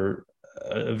is for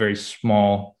a very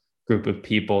small group of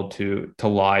people to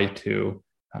lie to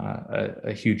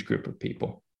a huge group of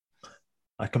people.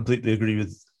 I completely agree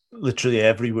with literally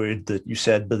every word that you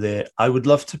said, but there, I would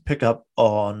love to pick up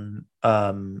on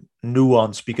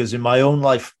nuance, because in my own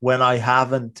life, when I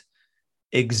haven't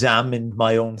examined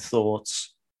my own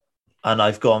thoughts and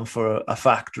I've gone for a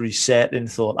factory set in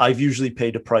thought, I've usually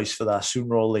paid a price for that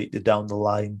sooner or later down the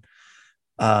line.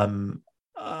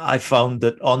 I found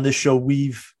that on this show,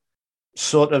 we've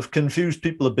sort of confused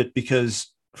people a bit, because,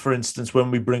 for instance,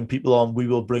 when we bring people on, we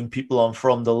will bring people on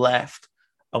from the left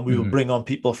and we will bring on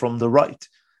people from the right.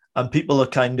 And people are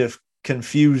kind of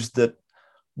confused that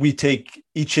we take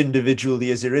each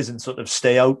individually as it is and sort of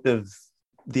stay out of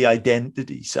the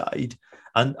identity side.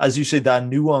 And as you say, that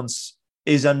nuance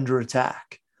is under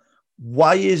attack.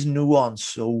 Why is nuance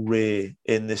so rare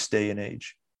in this day and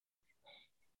age?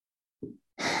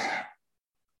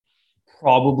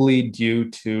 Probably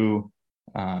due to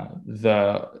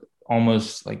the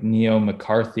almost like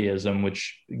neo-McCarthyism,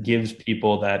 which gives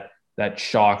people that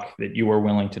shock that you are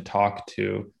willing to talk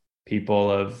to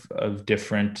people of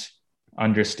different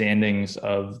understandings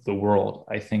of the world.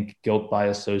 I think guilt by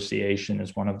association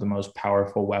is one of the most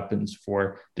powerful weapons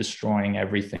for destroying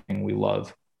everything we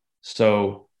love.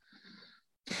 So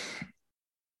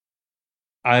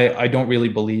I don't really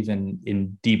believe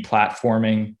in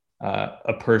deplatforming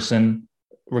a person,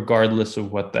 regardless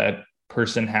of what that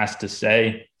person has to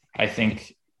say. I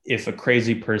think if a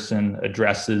crazy person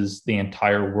addresses the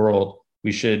entire world,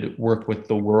 we should work with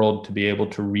the world to be able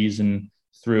to reason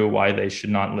through why they should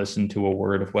not listen to a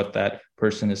word of what that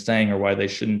person is saying, or why they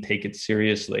shouldn't take it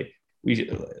seriously.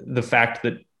 The fact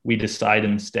that we decide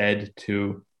instead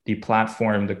to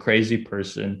deplatform the crazy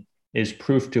person is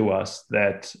proof to us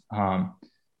that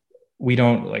we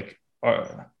don't like,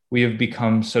 we have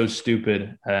become so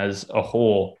stupid as a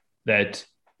whole that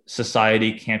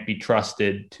society can't be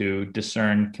trusted to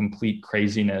discern complete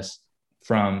craziness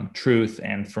from truth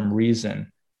and from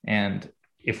reason. And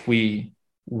if we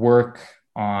work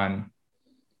on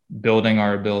building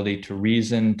our ability to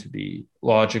reason, to be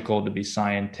logical, to be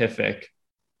scientific,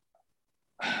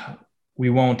 we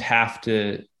won't have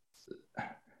to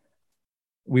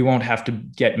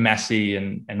get messy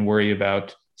and worry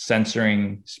about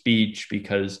censoring speech,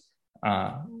 because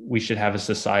we should have a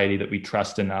society that we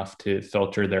trust enough to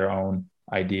filter their own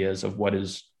ideas of what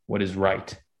is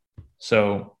right.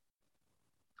 So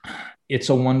it's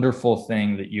a wonderful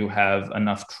thing that you have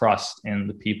enough trust in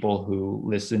the people who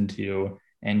listen to you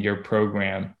and your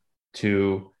program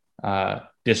to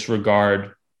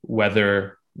disregard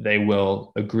whether they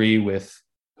will agree with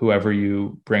whoever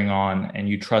you bring on, and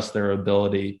you trust their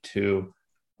ability to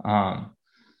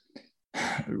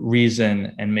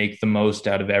reason and make the most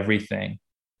out of everything.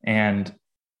 And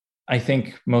I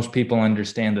think most people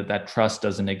understand that trust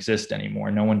doesn't exist anymore.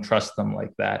 No one trusts them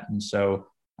like that. And so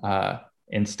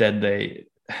instead they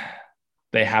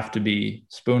have to be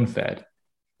spoon-fed.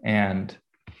 And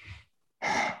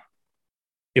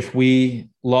if we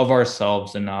love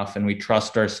ourselves enough and we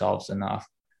trust ourselves enough,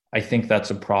 I think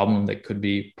that's a problem that could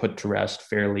be put to rest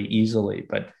fairly easily,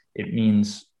 but it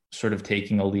means sort of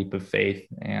taking a leap of faith.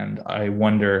 And I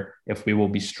wonder if we will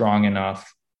be strong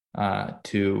enough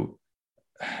to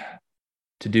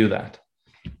do that.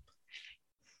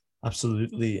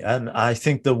 Absolutely. And I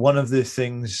think that one of the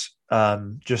things,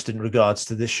 just in regards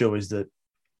to this show, is that,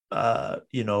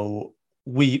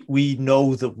 we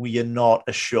know that we are not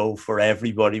a show for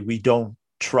everybody. We don't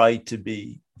try to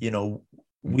be,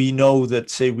 we know that,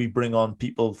 say, we bring on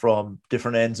people from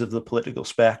different ends of the political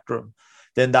spectrum,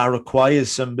 then that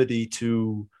requires somebody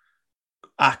to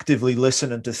actively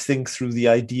listen and to think through the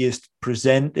ideas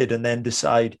presented and then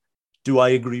decide, do I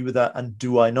agree with that and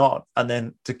do I not? And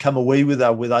then to come away with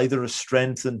that with either a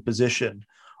strengthened position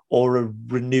or a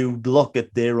renewed look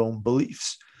at their own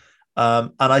beliefs.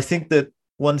 And I think that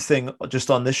one thing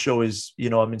just on this show is,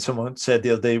 someone said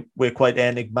the other day, we're quite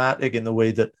enigmatic in the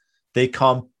way that they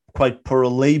can't quite put a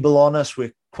label on us.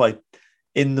 We're quite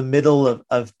in the middle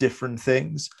of different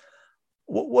things.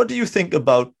 What do you think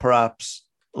about perhaps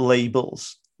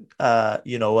labels,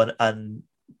 and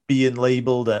being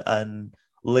labeled and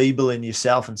labeling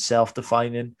yourself and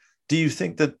self-defining? Do you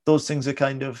think that those things are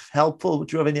kind of helpful?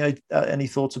 Do you have any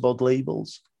thoughts about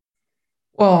labels?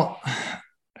 Well,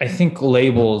 I think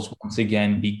labels, once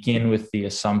again, begin with the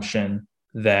assumption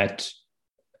that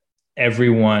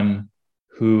everyone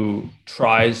who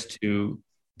tries to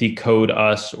decode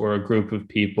us or a group of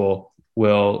people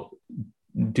will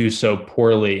do so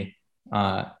poorly.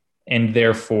 And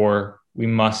therefore, we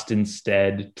must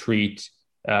instead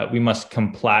we must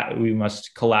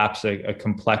collapse a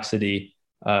complexity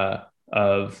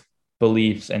of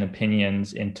beliefs and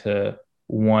opinions into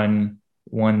one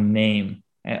name.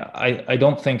 I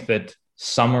don't think that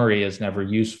summary is never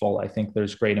useful. I think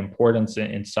there's great importance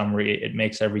in summary. It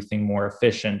makes everything more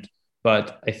efficient.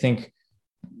 But I think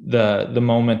the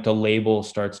moment a label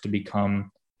starts to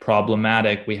become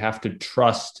problematic, we have to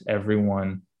trust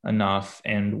everyone enough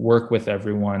and work with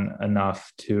everyone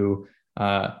enough to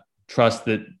trust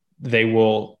that they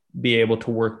will be able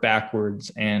to work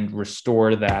backwards and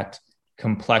restore that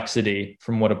complexity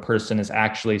from what a person is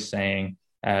actually saying,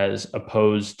 as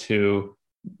opposed to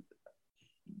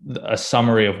a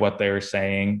summary of what they're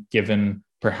saying given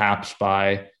perhaps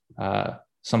by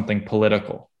something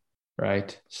political,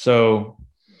 right? So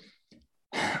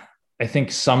I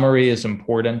think summary is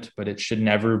important, but it should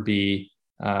never be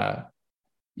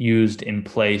used in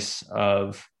place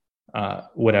of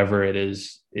whatever it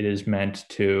is meant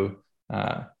to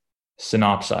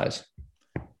synopsize.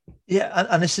 Yeah,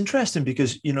 and it's interesting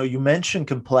because, you mentioned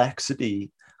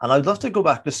complexity, and I'd love to go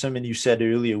back to something you said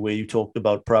earlier where you talked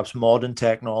about perhaps modern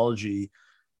technology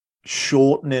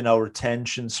shortening our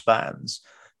attention spans.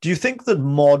 Do you think that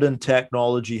modern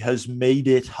technology has made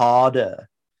it harder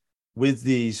with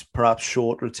these perhaps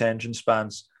short attention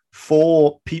spans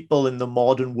for people in the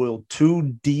modern world to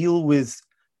deal with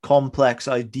complex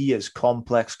ideas,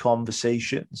 complex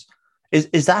conversations?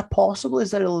 Is that possible? Is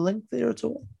there a link there at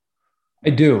all? I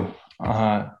do.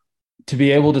 To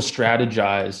be able to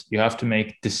strategize, you have to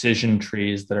make decision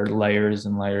trees that are layers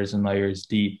and layers and layers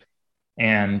deep.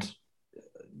 And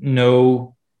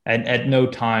at no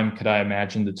time could I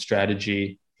imagine that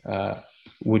strategy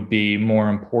would be more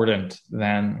important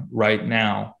than right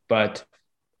now. But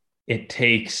it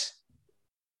takes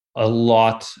a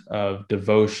lot of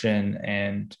devotion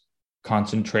and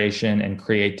concentration and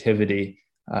creativity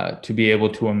to be able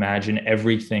to imagine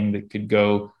everything that could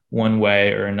go one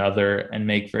way or another and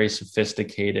make very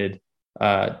sophisticated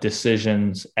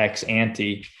decisions ex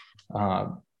ante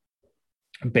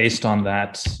based on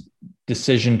that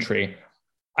decision tree.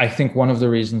 I think one of the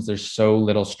reasons there's so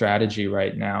little strategy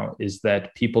right now is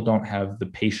that people don't have the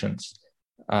patience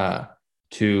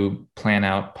to plan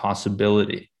out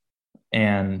possibility.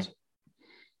 And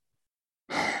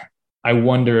I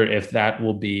wonder if that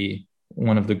will be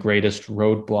one of the greatest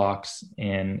roadblocks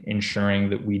in ensuring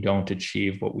that we don't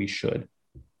achieve what we should.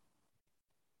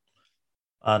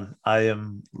 And I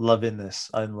am loving this.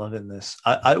 I'm loving this.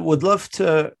 I would love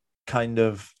to kind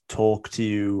of talk to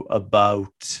you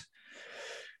about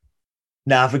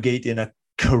navigating a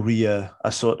career,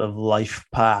 a sort of life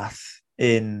path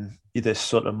in this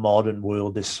sort of modern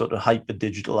world, this sort of hyper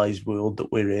digitalized world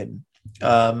that we're in.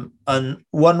 And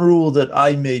one rule that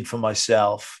I made for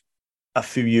myself a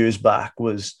few years back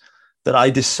was that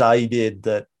I decided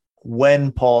that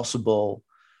when possible,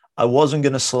 I wasn't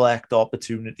going to select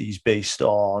opportunities based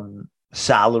on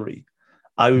salary.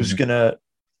 I was going to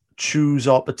choose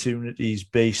opportunities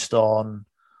based on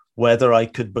whether I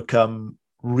could become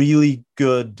really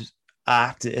good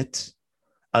at it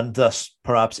and thus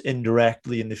perhaps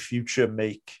indirectly in the future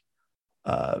make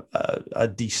a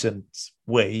decent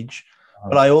wage.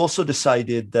 But I also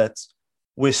decided that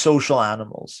we're social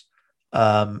animals,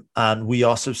 and we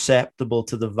are susceptible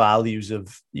to the values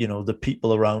of, the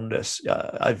people around us.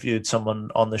 I've heard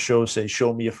someone on the show say,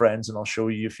 show me your friends and I'll show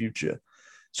you your future.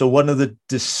 So one of the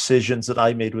decisions that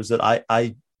I made was that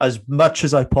I as much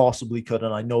as I possibly could,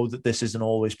 and I know that this isn't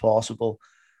always possible,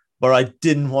 but I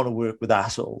didn't want to work with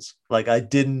assholes. Like, I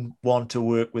didn't want to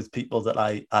work with people that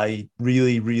I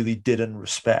really, really didn't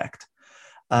respect.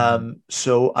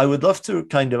 So I would love to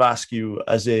kind of ask you,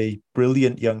 as a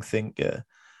brilliant young thinker,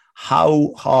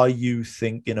 how are you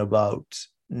thinking about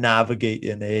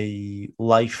navigating a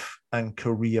life and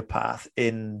career path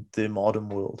in the modern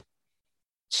world?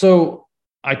 So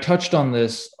I touched on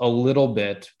this a little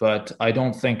bit, but I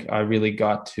don't think I really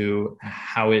got to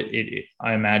how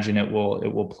I imagine it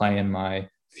will play in my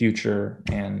future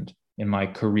and in my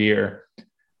career.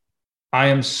 I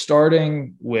am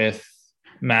starting with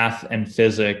math and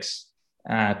physics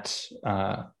at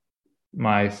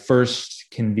my first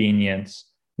convenience,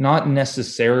 not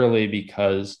necessarily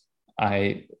because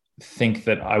I think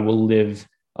that I will live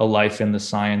a life in the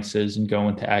sciences and go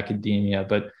into academia,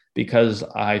 but because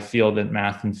I feel that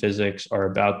math and physics are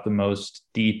about the most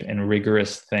deep and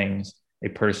rigorous things a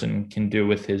person can do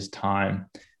with his time.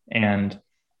 And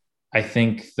I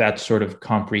think that sort of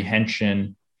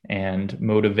comprehension and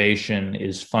motivation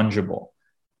is fungible.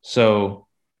 So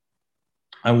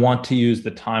I want to use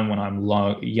the time when I'm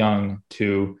young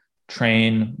to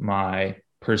train my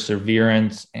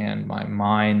perseverance and my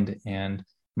mind and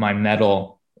my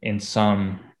mettle in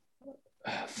some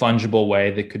fungible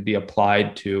way that could be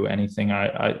applied to anything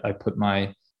I put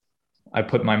my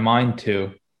mind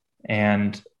to.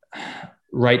 And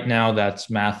right now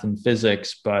that's math and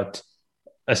physics, but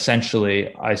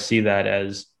essentially I see that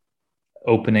as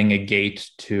opening a gate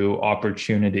to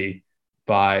opportunity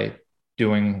by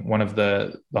doing one of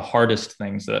the hardest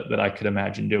things that I could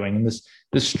imagine doing. And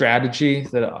this strategy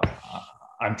that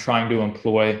I'm trying to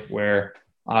employ, where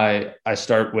I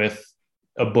start with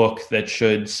a book that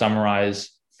should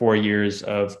summarize 4 years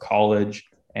of college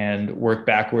and work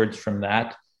backwards from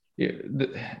that.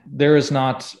 There is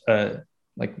not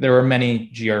there are many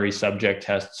GRE subject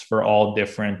tests for all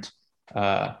different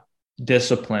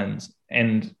disciplines.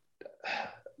 And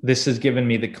this has given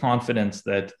me the confidence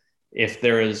that if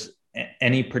there is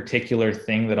any particular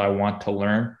thing that I want to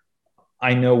learn,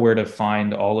 I know where to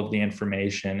find all of the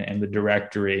information and the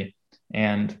directory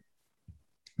and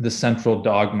the central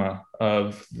dogma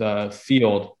of the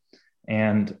field.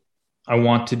 And I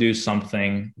want to do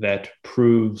something that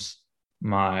proves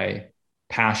my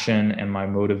passion and my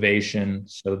motivation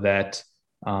so that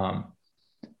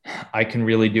I can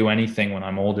really do anything when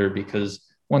I'm older. Because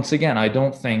once again, I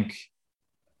don't think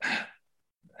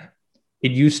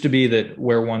it used to be that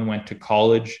where one went to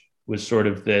college was sort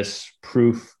of this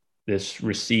proof, this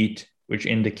receipt, which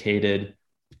indicated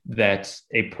that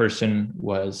a person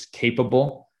was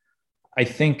capable. I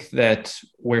think that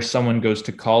where someone goes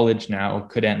to college now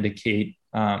could indicate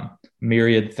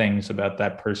myriad things about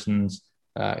that person's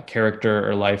character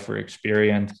or life or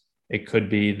experience. It could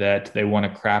be that they won a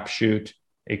crapshoot.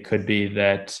 It could be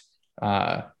that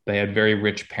they had very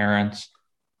rich parents.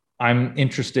 I'm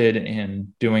interested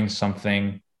in doing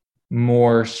something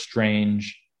more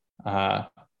strange that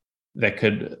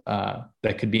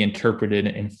could be interpreted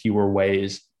in fewer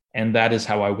ways. And that is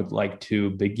how I would like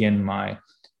to begin my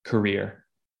career.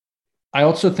 I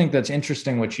also think that's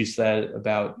interesting what you said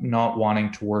about not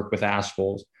wanting to work with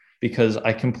assholes, because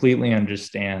I completely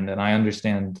understand, and I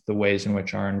understand the ways in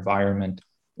which our environment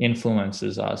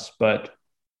influences us. But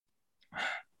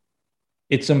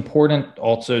it's important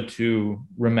also to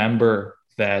remember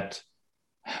that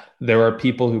there are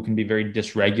people who can be very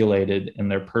dysregulated in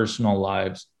their personal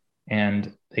lives,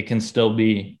 and they can still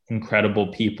be incredible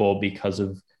people because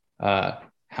of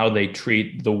how they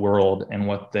treat the world and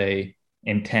what they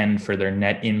intend for their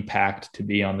net impact to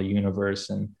be on the universe,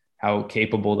 and how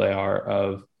capable they are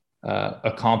of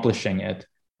accomplishing it.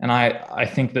 And I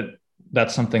think that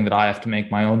that's something that I have to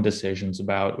make my own decisions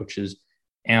about, which is,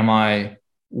 am I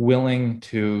willing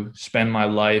to spend my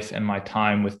life and my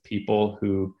time with people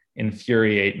who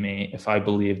infuriate me if I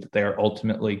believe that they are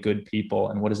ultimately good people?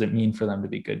 And what does it mean for them to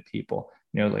be good people?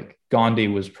 You know, like Gandhi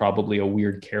was probably a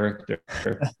weird character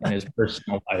in his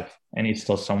personal life, and he's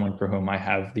still someone for whom I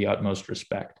have the utmost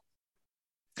respect.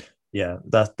 Yeah,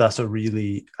 that's a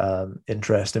really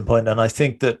interesting point. And I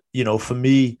think that, you know, for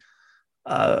me,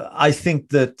 I think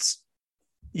that,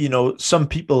 you know, some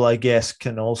people, I guess,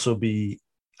 can also be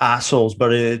assholes,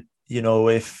 but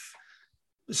if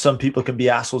some people can be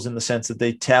assholes in the sense that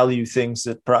they tell you things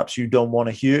that perhaps you don't want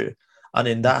to hear. And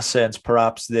in that sense,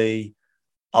 perhaps they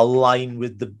align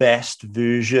with the best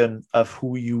version of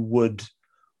who you would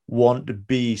want to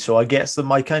be. So I guess that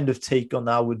my kind of take on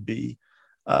that would be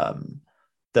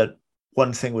that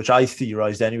one thing which I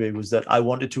theorized anyway was that I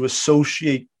wanted to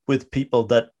associate with people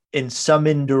that in some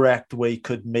indirect way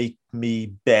could make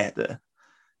me better.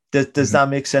 Does that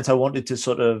make sense? I wanted to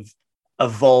sort of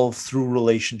evolve through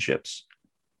relationships.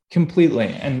 Completely.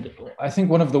 And I think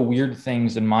one of the weird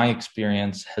things in my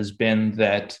experience has been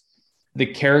that the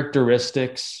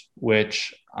characteristics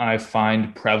which I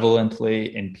find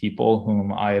prevalently in people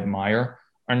whom I admire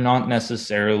are not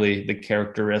necessarily the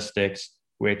characteristics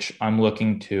which I'm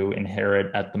looking to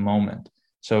inherit at the moment.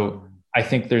 So I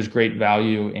think there's great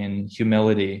value in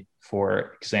humility,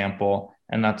 for example,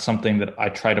 and that's something that I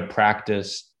try to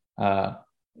practice in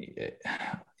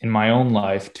my own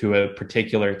life to a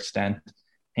particular extent.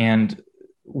 And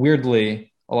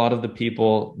weirdly, a lot of the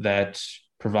people that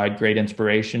provide great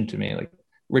inspiration to me, like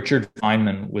Richard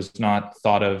Feynman, was not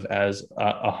thought of as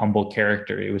a humble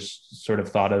character. He was sort of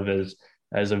thought of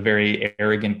as a very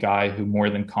arrogant guy who more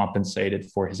than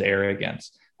compensated for his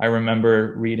arrogance. I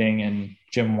remember reading in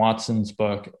Jim Watson's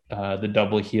book, The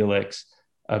Double Helix,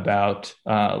 about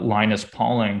Linus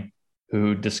Pauling,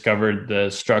 who discovered the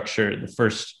structure,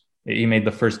 he made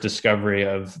the first discovery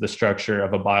of the structure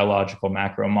of a biological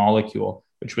macromolecule,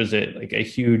 which was a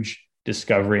huge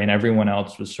discovery, and everyone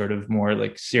else was sort of more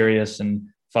like serious and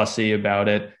fussy about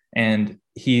it. And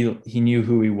he knew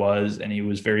who he was, and he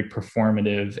was very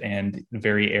performative and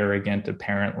very arrogant,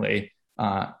 apparently.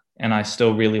 And I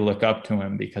still really look up to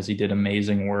him because he did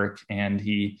amazing work, and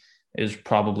he is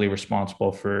probably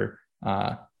responsible for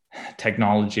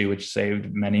technology which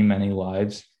saved many, many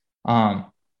lives.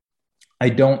 I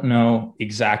don't know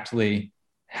exactly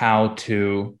how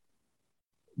to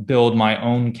build my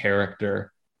own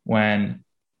character when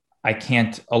I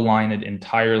can't align it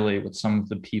entirely with some of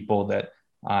the people that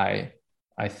I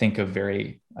think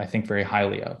very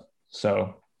highly of.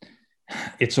 So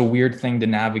it's a weird thing to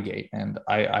navigate, and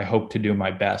I hope to do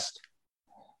my best.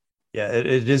 Yeah,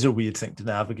 it is a weird thing to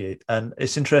navigate. And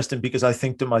it's interesting because I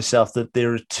think to myself that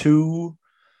there are two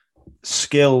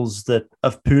skills that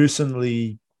have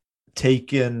personally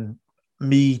taken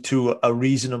me to a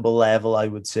reasonable level, I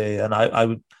would say. And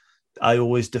I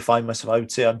always define myself, I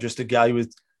would say I'm just a guy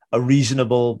with a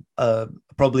reasonable,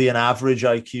 probably an average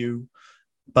IQ.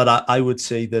 But I would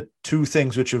say that two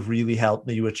things which have really helped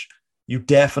me, which you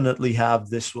definitely have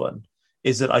this one,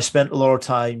 is that I spent a lot of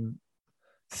time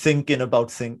thinking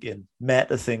about thinking,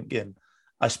 meta thinking.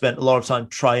 I spent a lot of time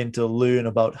trying to learn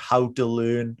about how to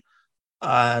learn.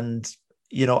 And,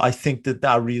 you know, I think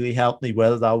that really helped me,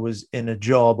 whether that was in a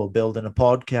job or building a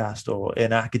podcast or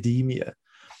in academia.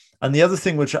 And the other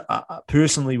thing which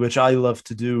I love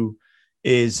to do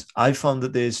is I found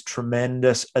that there's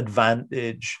tremendous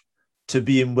advantage to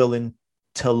being willing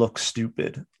to look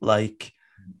stupid. Like,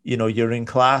 you know, you're in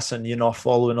class and you're not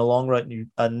following along right,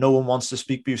 and no one wants to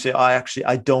speak, but you say,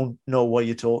 I don't know what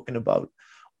you're talking about.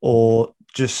 Or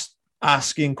just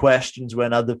asking questions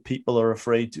when other people are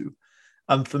afraid to.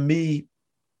 And for me,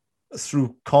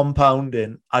 through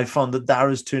compounding, I found that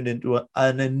has turned into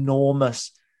an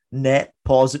enormous net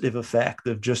positive effect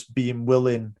of just being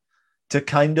willing to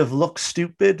kind of look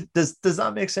stupid. Does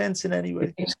that make sense in any way?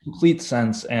 It makes complete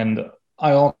sense. And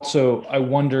I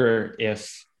wonder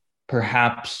if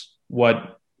perhaps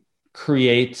what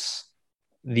creates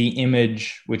the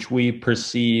image which we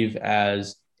perceive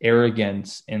as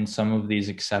arrogance in some of these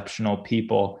exceptional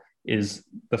people is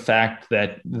the fact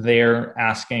that their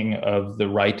asking of the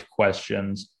right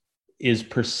questions is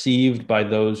perceived by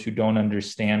those who don't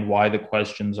understand why the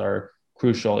questions are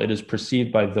crucial. It is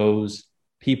perceived by those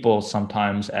people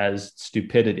sometimes as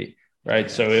stupidity, right?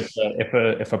 Yes. So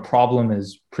if a problem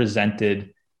is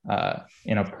presented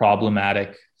in a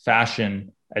problematic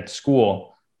fashion at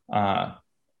school, I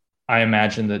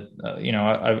imagine that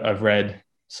I've read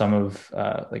some of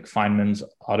like Feynman's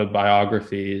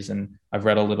autobiographies, and I've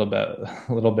read a little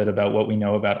bit about what we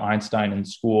know about Einstein in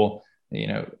school.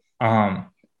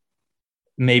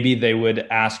 Maybe they would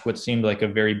ask what seemed like a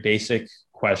very basic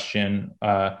question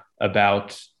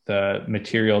about the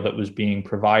material that was being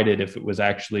provided, if it was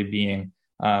actually being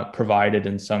provided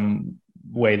in some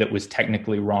way that was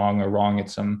technically wrong or wrong at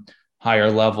some higher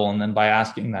level. And then by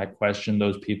asking that question,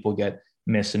 those people get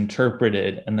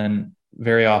misinterpreted. And then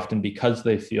very often, because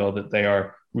they feel that they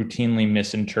are routinely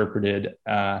misinterpreted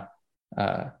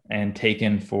and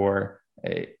taken for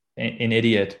an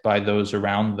idiot by those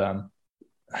around them,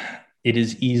 it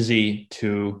is easy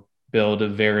to build a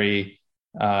very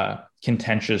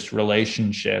contentious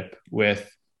relationship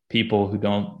with people who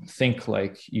don't think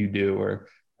like you do, or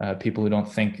people who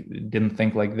didn't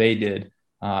think like they did.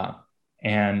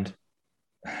 And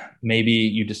maybe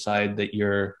you decide that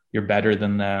you're better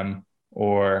than them,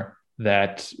 or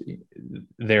that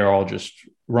they're all just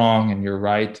wrong and you're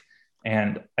right.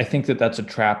 And I think that that's a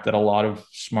trap that a lot of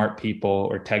smart people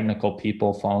or technical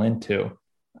people fall into.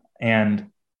 And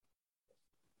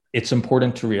it's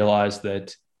important to realize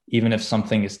that even if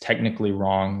something is technically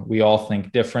wrong, we all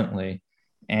think differently.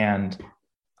 And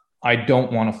I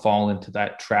don't want to fall into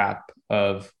that trap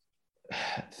of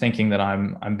thinking that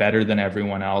I'm better than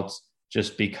everyone else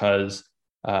just because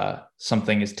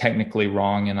something is technically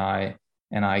wrong and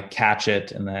I catch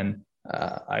it, and then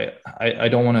I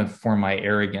don't want to form my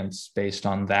arrogance based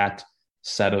on that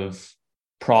set of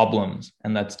problems.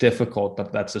 And that's difficult,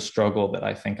 but that's a struggle that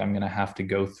I think I'm going to have to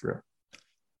go through.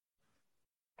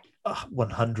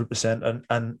 100%.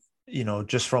 And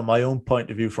just from my own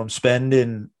point of view, from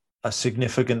spending a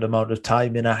significant amount of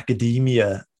time in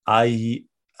academia, I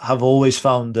have always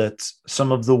found that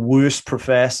some of the worst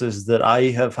professors that I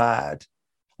have had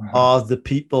are the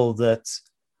people that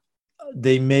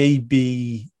they may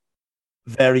be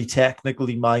very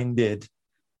technically minded,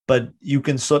 but you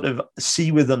can sort of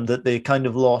see with them that they're kind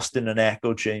of lost in an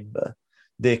echo chamber.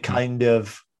 They kind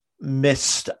of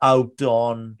missed out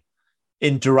on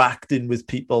interacting with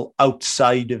people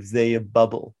outside of their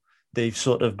bubble. They've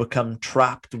sort of become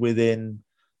trapped within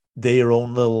their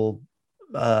own little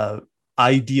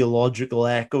ideological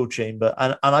echo chamber.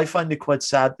 And I find it quite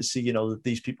sad to see, that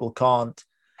these people can't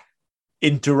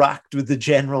interact with the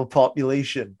general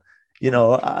population.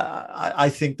 I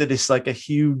think that it's like a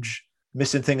huge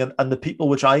missing thing. And the people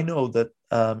which I know that,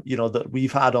 that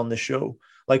we've had on the show,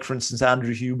 like for instance,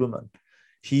 Andrew Huberman,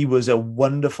 he was a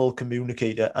wonderful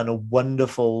communicator and a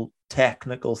wonderful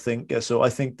technical thinker. So I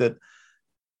think that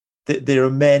there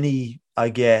are many, I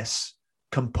guess,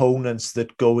 components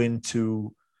that go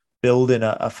into building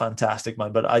a fantastic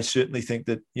mind. But I certainly think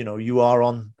that, you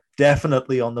are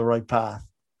definitely on the right path.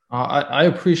 I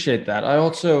appreciate that. I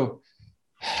also,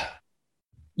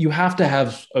 you have to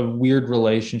have a weird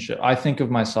relationship. I think of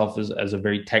myself as a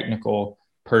very technical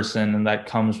person, and that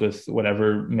comes with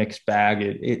whatever mixed bag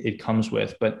it comes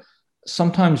with. But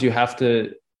sometimes you have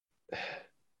to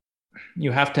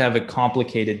have a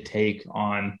complicated take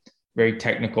on very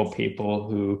technical people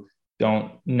who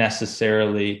don't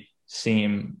necessarily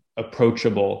seem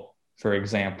approachable, for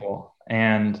example.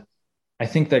 And I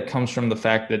think that comes from the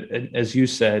fact that, as you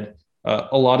said,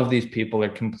 a lot of these people are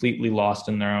completely lost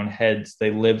in their own heads. They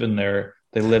live in their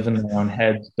own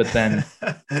heads. But then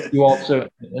you also,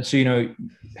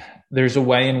 there's a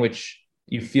way in which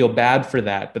you feel bad for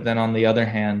that. But then on the other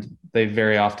hand, they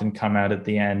very often come out at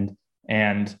the end,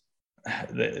 and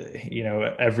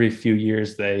every few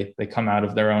years they come out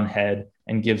of their own head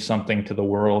and give something to the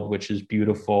world which is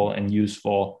beautiful and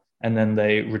useful, and then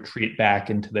they retreat back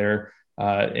into their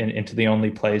into the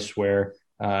only place where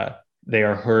they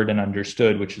are heard and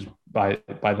understood, which is by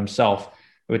themselves.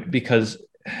 Because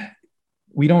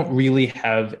we don't really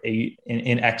have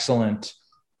an excellent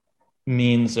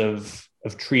means of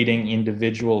treating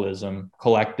individualism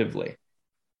collectively.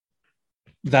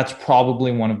 That's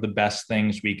probably one of the best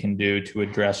things we can do to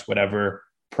address whatever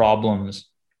problems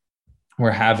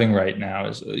we're having right now.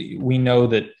 Is we know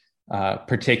that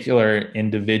particular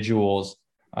individuals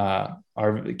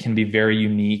can be very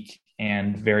unique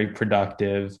and very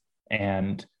productive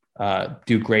and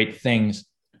do great things.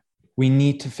 we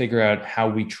need to figure out how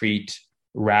we treat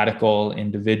radical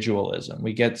individualism.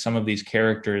 We get some of these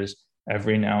characters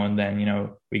every now and then,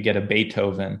 we get a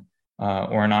Beethoven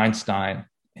or an Einstein,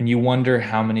 and you wonder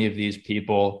how many of these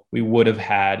people we would have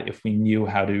had if we knew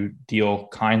how to deal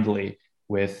kindly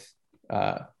with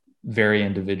very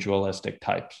individualistic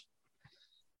types.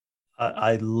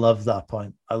 I love that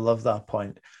point.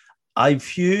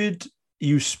 I've heard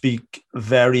you speak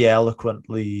very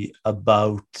eloquently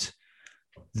about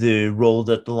the role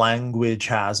that language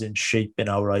has in shaping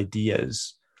our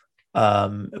ideas,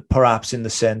 perhaps in the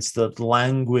sense that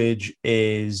language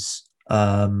is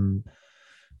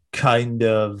kind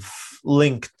of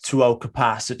linked to our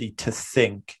capacity to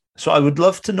think. So I would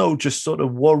love to know just sort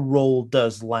of what role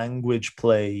does language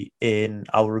play in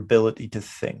our ability to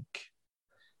think?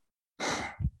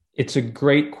 It's a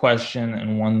great question,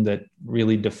 and one that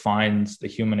really defines the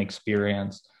human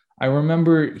experience. I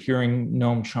remember hearing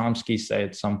Noam Chomsky say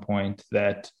at some point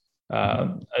that,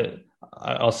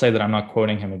 I'll say that I'm not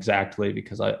quoting him exactly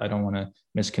because I don't want to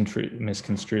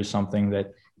misconstrue something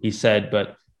that he said,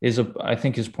 but I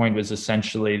think his point was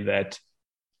essentially that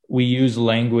we use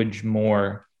language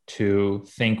more to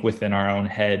think within our own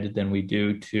head than we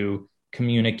do to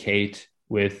communicate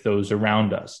with those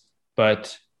around us.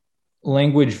 But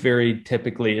language very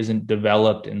typically isn't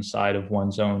developed inside of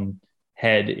one's own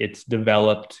head. It's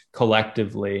developed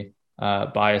collectively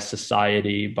by a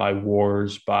society, by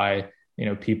wars, by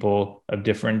people of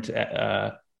different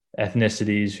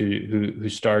ethnicities who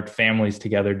start families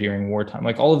together during wartime.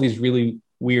 Like all of these really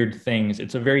weird things.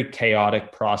 It's a very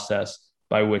chaotic process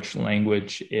by which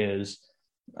language is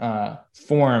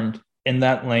formed, and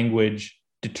that language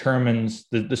determines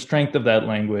the strength of that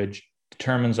language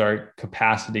determines our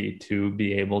capacity to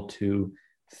be able to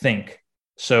think.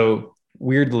 So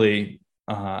weirdly,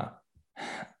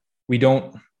 we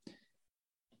don't,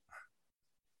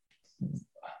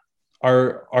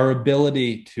 our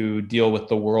ability to deal with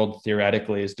the world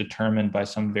theoretically is determined by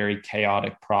some very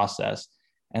chaotic process.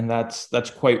 And that's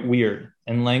quite weird.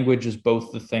 And language is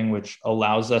both the thing which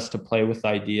allows us to play with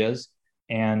ideas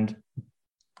and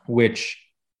which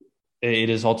it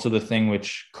is also the thing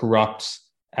which corrupts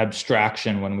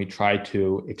abstraction when we try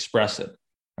to express it,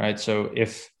 right? So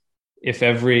if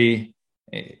every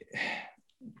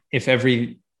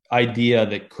idea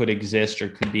that could exist or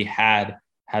could be had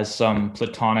has some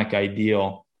Platonic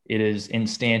ideal, it is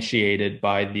instantiated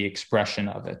by the expression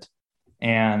of it.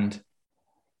 And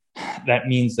that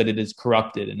means that it is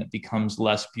corrupted and it becomes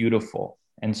less beautiful.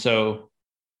 And so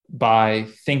by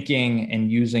thinking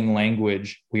and using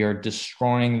language, we are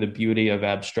destroying the beauty of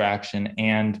abstraction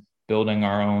and building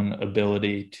our own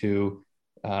ability to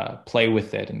play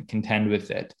with it and contend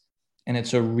with it. And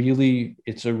it's a really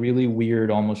weird,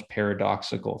 almost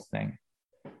paradoxical thing.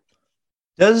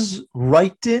 Does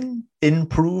writing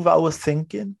improve our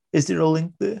thinking? Is there a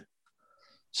link there?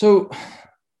 So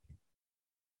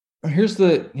here's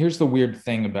the weird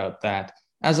thing about that.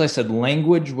 As I said,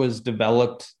 language was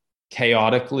developed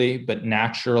chaotically, but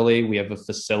naturally. We have a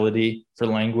facility for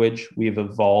language. We've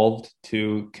evolved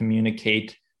to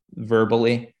communicate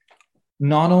verbally.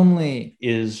 Not only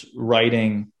is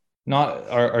writing, not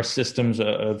our systems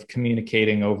of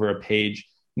communicating over a page,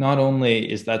 not only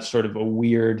is that sort of a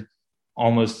weird,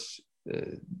 almost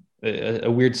a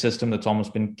weird system that's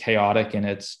almost been chaotic in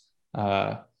its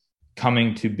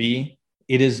coming to be,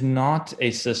 it is not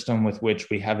a system with which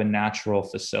we have a natural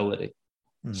facility.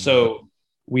 Mm-hmm. So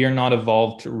we are not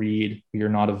evolved to read. We are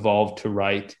not evolved to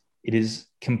write. It is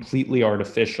completely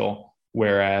artificial,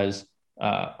 whereas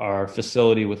our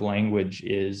facility with language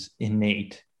is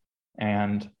innate.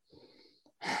 And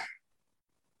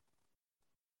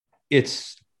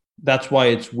that's why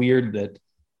it's weird that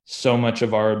so much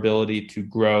of our ability to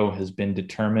grow has been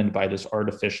determined by this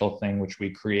artificial thing which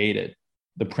we created.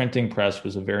 The printing press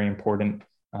was a very important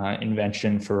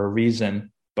invention for a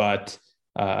reason, but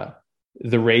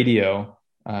the radio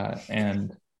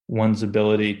and one's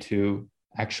ability to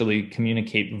actually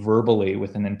communicate verbally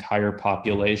with an entire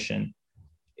population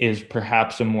is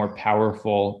perhaps a more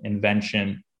powerful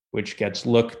invention, which gets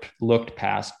looked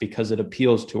past because it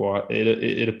appeals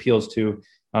to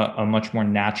a much more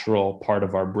natural part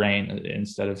of our brain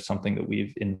instead of something that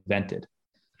we've invented.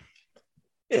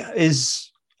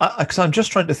 Because I'm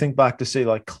just trying to think back to say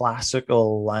like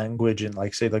classical language and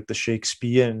like say like the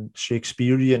Shakespearean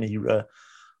era.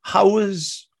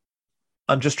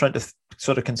 I'm just trying to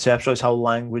sort of conceptualize how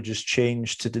language has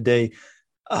changed to today.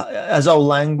 Has our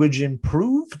language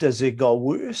improved? Has it got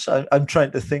worse? I'm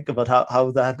trying to think about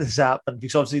how that has happened,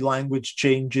 because obviously language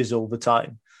changes over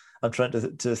time. I'm trying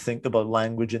to think about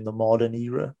language in the modern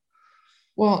era.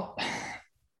 Well,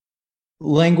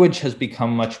 language has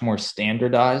become much more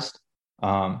standardized.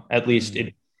 At least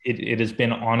it has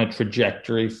been on a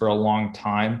trajectory for a long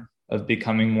time of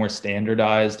becoming more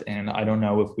standardized. And I don't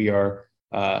know if we are,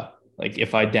 like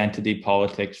if identity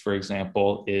politics, for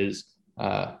example, is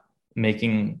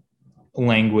making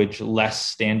language less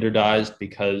standardized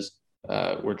because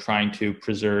we're trying to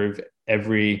preserve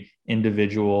every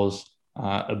individual's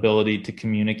ability to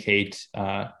communicate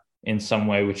in some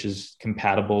way which is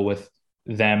compatible with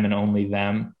them and only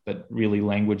them. But really,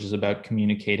 language is about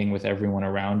communicating with everyone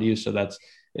around you. So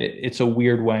it's a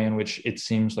weird way in which it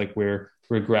seems like we're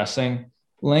regressing.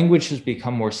 Language has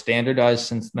become more standardized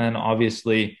since then.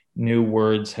 Obviously, new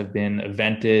words have been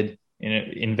invented.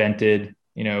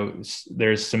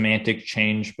 There's semantic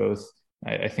change, both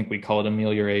I think we call it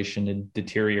amelioration and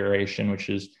deterioration, which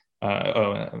is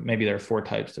maybe there are 4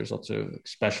 types. There's also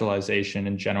specialization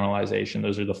and generalization.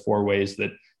 Those are the 4 ways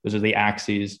those are the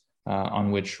axes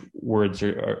on which words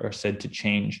are said to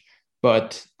change.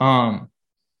 But not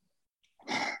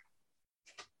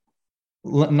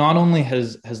only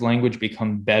has language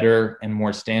become better and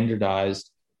more standardized,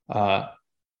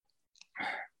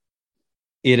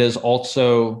 it is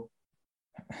also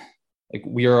like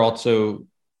we are also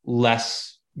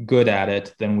less good at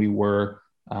it than we were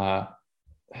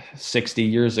 60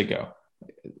 years ago.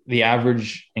 The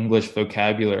average English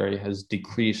vocabulary has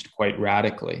decreased quite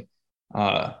radically.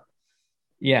 And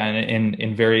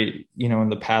in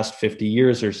the past 50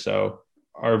 years or so,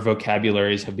 our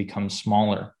vocabularies have become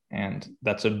smaller. And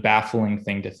that's a baffling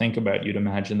thing to think about. You'd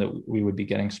imagine that we would be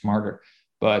getting smarter.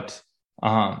 But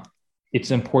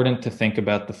it's important to think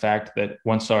about the fact that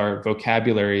once our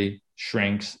vocabulary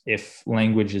shrinks, if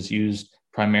language is used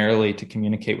primarily to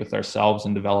communicate with ourselves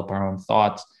and develop our own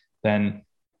thoughts, then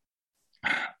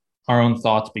our own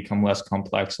thoughts become less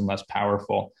complex and less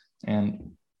powerful,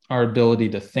 and our ability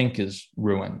to think is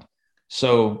ruined.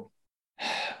 So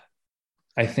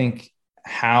I think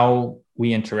how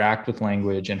we interact with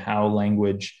language and how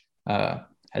language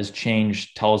has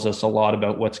changed tells us a lot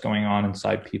about what's going on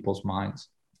inside people's minds.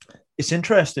 It's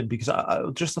interesting because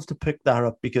I'll just have to pick that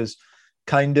up, because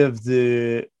kind of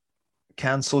the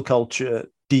cancel culture,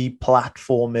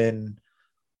 deplatforming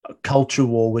culture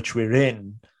war which we're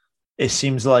in, it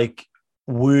seems like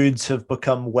words have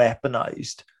become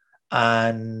weaponized,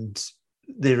 and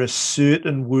there are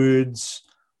certain words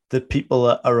that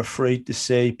people are afraid to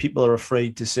say. People are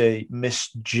afraid to say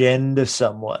misgender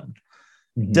someone.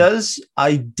 Mm-hmm. Does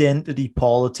identity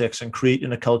politics and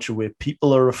creating a culture where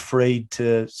people are afraid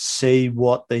to say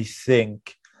what they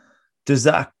think, does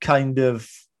that kind of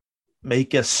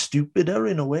make us stupider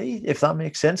in a way, if that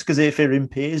makes sense? Because if it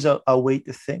impairs our way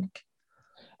to think?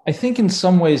 I think in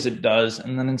some ways it does.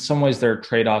 And then in some ways there are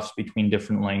trade-offs between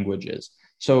different languages.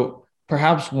 So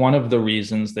perhaps one of the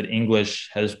reasons that English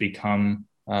has become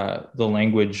the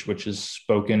language which is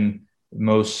spoken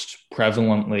most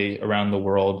prevalently around the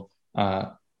world,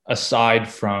 aside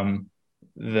from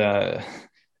the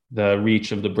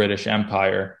reach of the British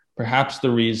Empire, perhaps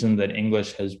the reason that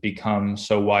English has become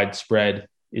so widespread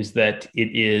is that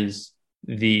it is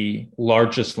the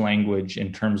largest language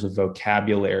in terms of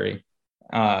vocabulary,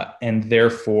 and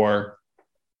therefore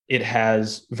it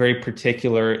has very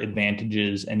particular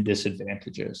advantages and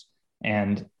disadvantages.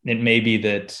 And it may be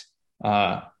that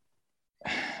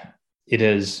it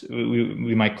is,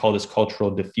 we might call this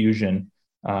cultural diffusion,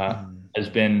 has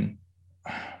been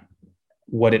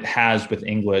what it has with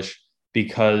English,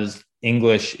 because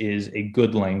English is a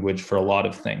good language for a lot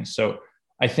of things. So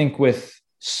I think with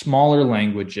smaller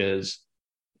languages,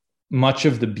 much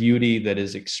of the beauty that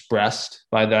is expressed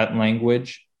by that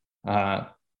language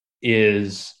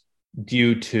is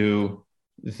due to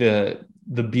the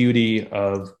beauty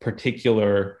of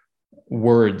particular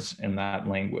words in that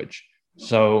language.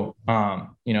 So,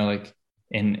 like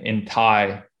in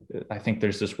Thai, I think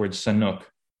there's this word sanuk,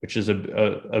 which is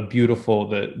a beautiful,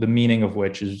 the meaning of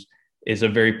which is a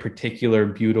very particular,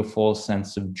 beautiful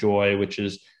sense of joy, which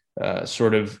is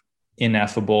sort of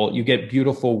ineffable. You get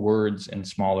beautiful words in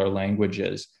smaller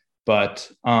languages, but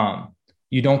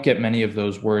you don't get many of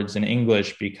those words in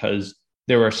English, because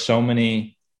there are so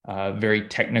many very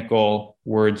technical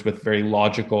words with very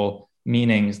logical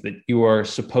meanings that you are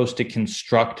supposed to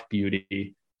construct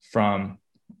beauty from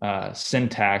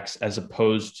syntax, as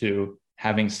opposed to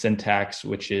having syntax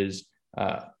which is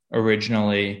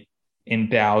originally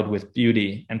endowed with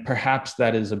beauty. And perhaps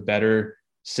that is a better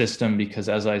system, because,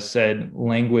 as I said,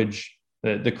 language,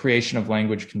 the creation of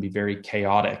language can be very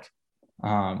chaotic.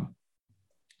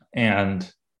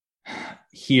 And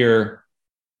here,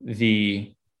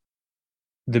 the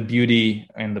beauty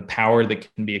and the power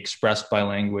that can be expressed by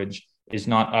language is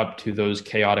not up to those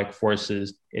chaotic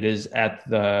forces. It is at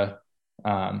the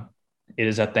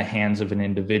hands of an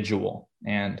individual.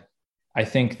 And I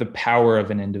think the power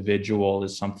of an individual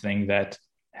is something that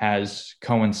has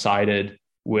coincided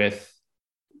with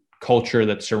culture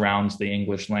that surrounds the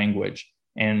English language.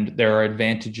 And there are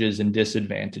advantages and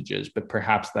disadvantages, but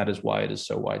perhaps that is why it is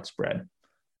so widespread.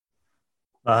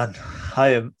 Man, I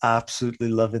am absolutely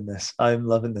loving this. I'm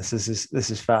loving this.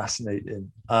 This is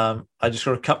fascinating. I just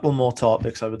got a couple more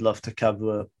topics I would love to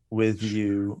cover with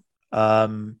you.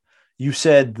 You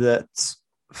said that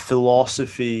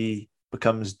philosophy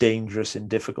becomes dangerous in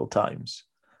difficult times.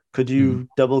 Could you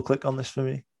double click on this for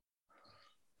me?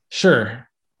 Sure.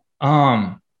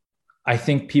 I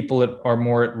think people are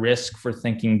more at risk for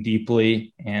thinking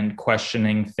deeply and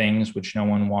questioning things which no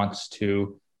one wants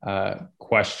to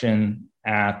question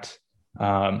at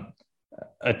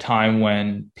a time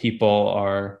when people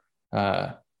are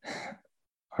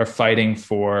fighting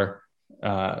for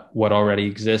what already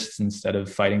exists instead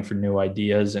of fighting for new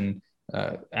ideas, and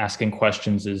asking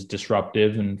questions is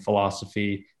disruptive, and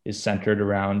philosophy is centered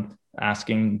around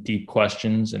asking deep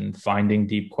questions and finding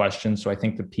deep questions. So I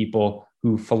think the people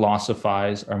who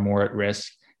philosophize are more at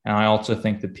risk. And I also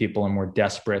think that people are more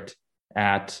desperate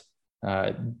at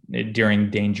during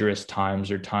dangerous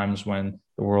times, or times when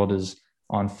the world is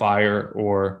on fire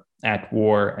or at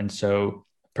war. And so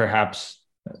perhaps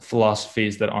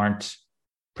philosophies that aren't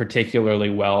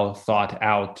particularly well thought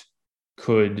out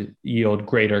could yield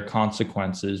greater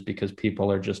consequences because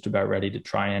people are just about ready to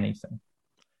try anything.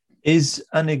 Is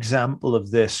an example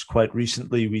of this, quite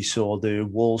recently we saw the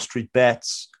Wall Street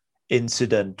Bets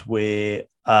incident where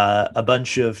a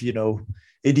bunch of,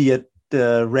 idiot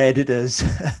Redditors,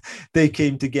 they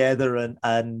came together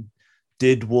and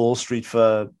did Wall Street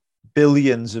for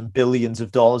billions and billions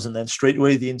of dollars, and then straight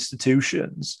away the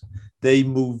institutions, they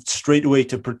moved straight away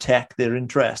to protect their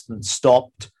interest and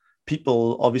stopped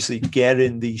people obviously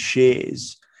getting these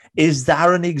shares. Is that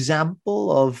an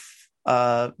example of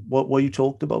what you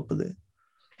talked about there?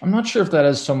 I'm not sure if that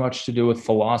has so much to do with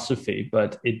philosophy,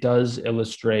 but it does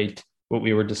illustrate what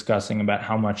we were discussing about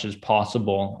how much is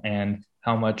possible and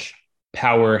how much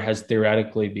power has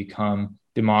theoretically become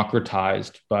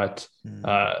democratized. But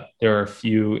there are a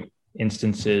few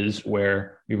instances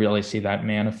where we really see that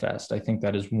manifest. I think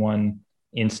that is one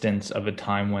instance of a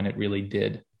time when it really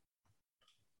did.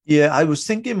 Yeah, I was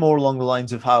thinking more along the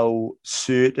lines of how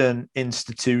certain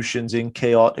institutions in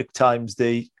chaotic times,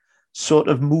 they sort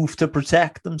of move to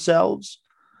protect themselves.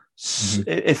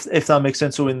 If that makes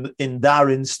sense. So in that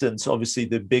instance, obviously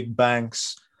the big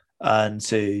banks and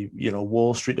say,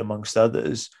 Wall Street amongst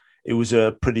others, it was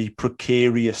a pretty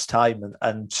precarious time,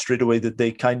 and straight away that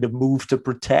they kind of moved to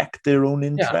protect their own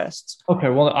interests. Yeah. Okay,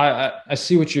 well, I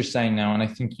see what you're saying now, and I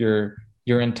think you're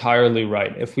entirely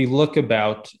right. If we look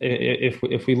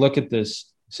if we look at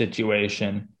this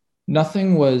situation,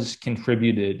 nothing was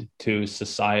contributed to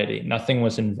society. Nothing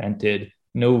was invented.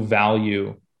 No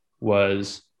value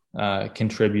was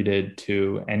contributed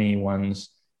to anyone's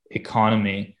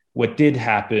economy. What did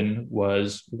happen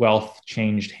was wealth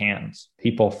changed hands.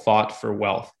 People fought for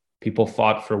wealth. People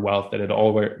fought for wealth that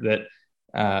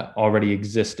already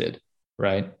existed,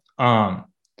 right?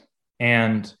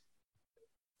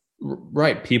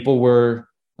 People were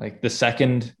like, the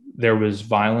second there was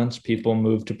violence, people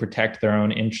moved to protect their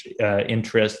own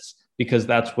interests, because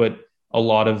that's what a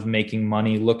lot of making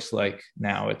money looks like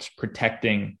now. It's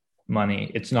protecting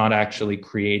money. It's not actually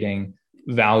creating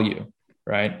value,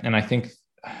 right? And I think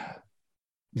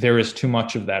there is too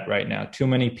much of that right now. Too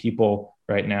many people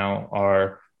right now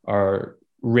are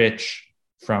rich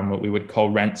from what we would call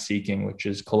rent seeking, which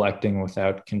is collecting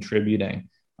without contributing.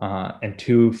 And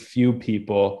too few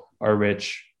people are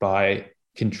rich by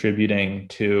contributing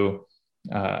to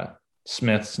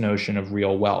Smith's notion of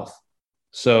real wealth.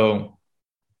 So,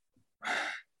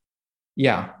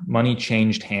 yeah, money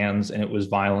changed hands, and it was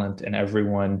violent, and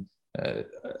everyone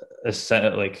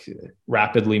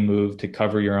rapidly moved to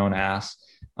cover your own ass.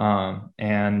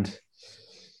 And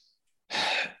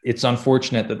it's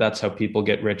unfortunate that that's how people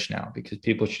get rich now, because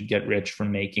people should get rich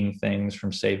from making things,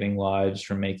 from saving lives,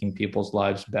 from making people's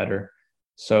lives better.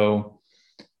 So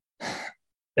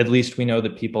at least we know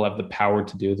that people have the power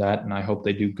to do that, and I hope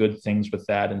they do good things with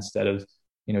that instead of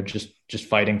just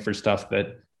fighting for stuff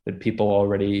that people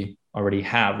already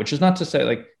have. Which is not to say,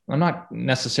 like, I'm not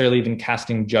necessarily even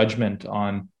casting judgment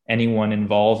on anyone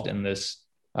involved in this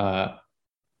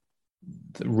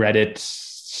Reddit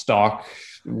stock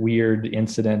weird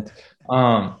incident.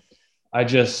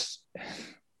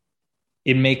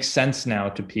 It makes sense now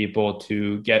to people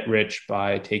to get rich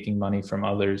by taking money from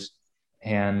others,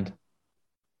 and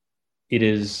it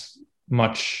is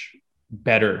much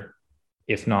better,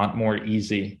 if not more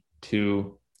easy,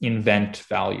 to invent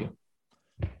value.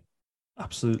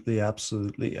 Absolutely,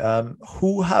 absolutely.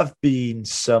 Who have been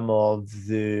some of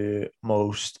the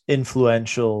most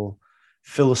influential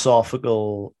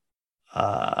philosophical,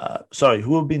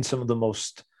 who have been some of the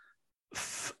most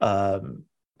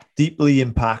deeply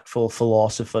impactful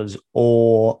philosophers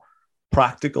or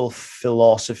practical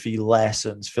philosophical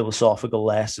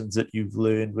lessons that you've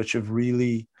learned, which have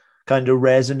really kind of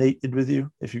resonated with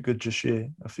you? If you could just share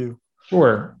a few.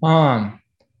 Sure.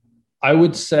 I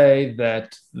would say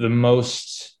that the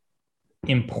most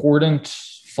important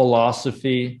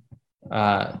philosophy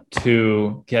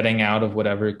to getting out of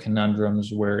whatever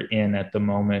conundrums we're in at the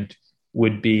moment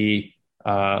would be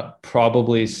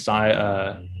probably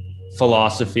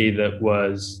philosophy that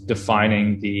was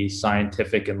defining the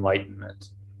scientific enlightenment.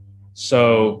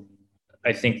 So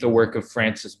I think the work of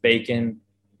Francis Bacon,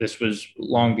 this was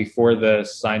long before the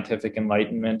scientific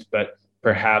enlightenment, but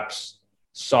perhaps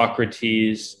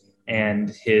Socrates and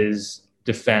his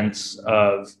defense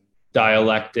of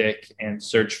dialectic and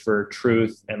search for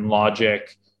truth and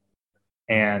logic,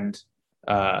 and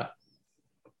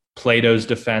Plato's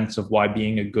defense of why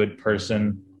being a good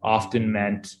person often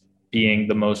meant being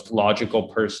the most logical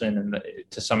person, and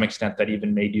to some extent that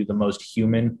even made you the most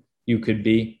human you could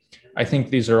be. I think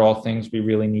these are all things we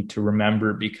really need to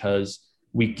remember, because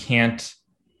we can't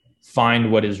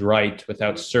find what is right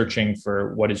without searching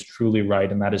for what is truly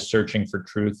right, and that is searching for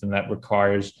truth, and that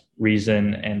requires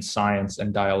reason and science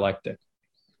and dialectic.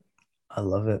 I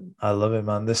love it,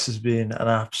 man. This has been an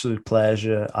absolute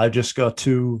pleasure. I've just got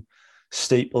two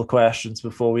staple questions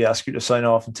before we ask you to sign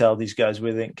off and tell these guys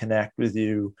where they can connect with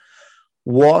you.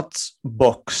 What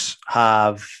books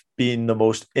have been the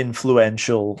most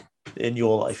influential in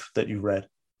your life that you've read?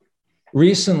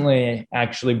 Recently,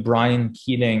 actually, Brian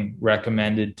Keating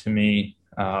recommended to me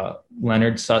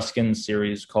Leonard Susskind's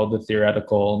series called The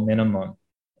Theoretical Minimum.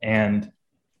 And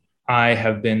I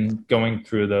have been going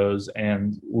through those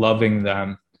and loving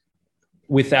them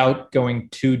without going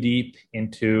too deep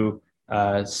into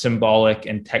symbolic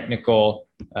and technical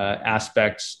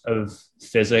aspects of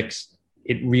physics.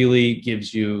 It really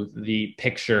gives you the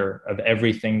picture of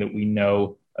everything that we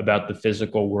know about the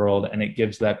physical world, and it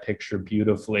gives that picture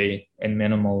beautifully and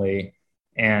minimally,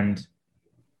 and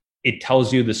it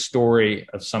tells you the story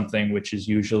of something which is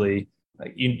usually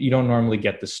you don't normally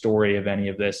get the story of any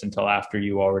of this until after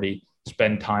you already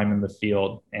spend time in the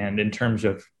field. And in terms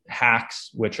of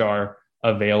hacks which are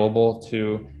available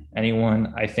to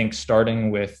anyone, I think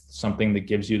starting with something that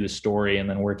gives you the story and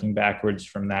then working backwards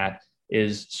from that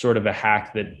is sort of a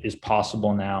hack that is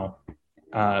possible now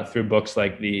through books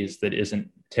like these that isn't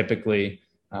typically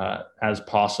as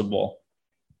possible.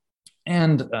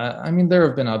 And I mean, there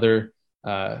have been other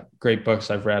great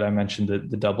books I've read. I mentioned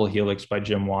the Double Helix by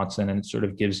Jim Watson, and it sort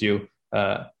of gives you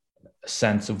a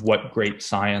sense of what great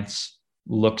science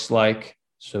looks like,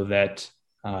 so that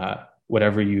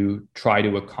whatever you try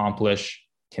to accomplish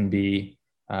can be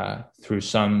through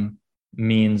some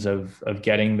means of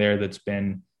getting there that's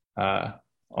been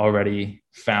already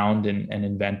found and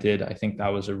invented. I think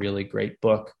that was a really great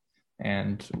book,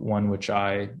 and one which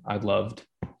I loved.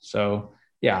 So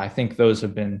yeah, I think those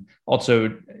have been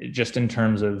also, just in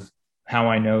terms of how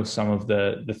I know some of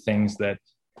the things that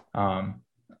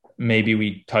maybe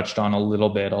we touched on a little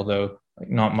bit, although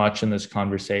not much in this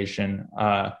conversation.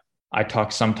 I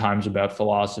talk sometimes about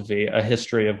philosophy. A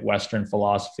History of Western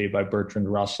Philosophy by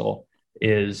Bertrand Russell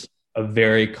is a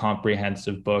very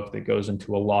comprehensive book that goes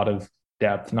into a lot of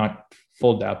depth, not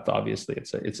full depth, obviously.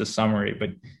 It's a summary, but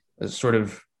it sort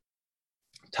of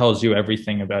tells you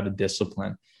everything about a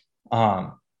discipline.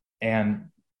 And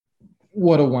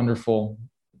what a wonderful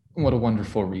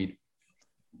read.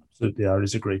 Absolutely, that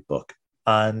is a great book.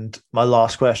 And my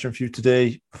last question for you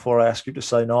today, before I ask you to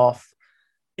sign off,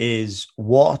 is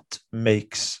what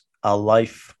makes a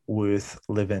life worth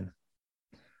living?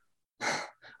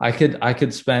 I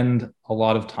could spend a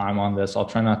lot of time on this. I'll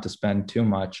try not to spend too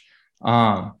much.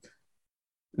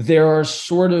 There are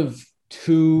sort of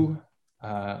two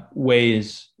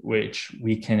ways which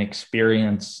we can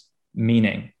experience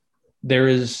meaning. There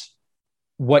is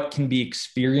what can be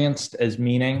experienced as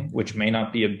meaning, which may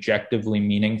not be objectively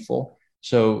meaningful.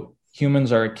 So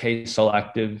humans are a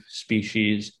case-selective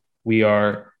species. We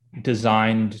are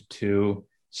designed to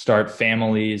start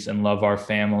families and love our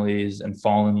families and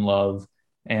fall in love.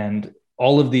 And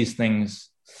all of these things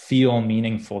feel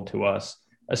meaningful to us.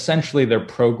 Essentially, they're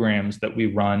programs that we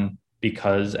run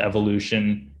because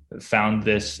evolution found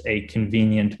this a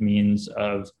convenient means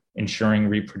of ensuring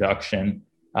reproduction.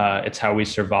 It's how we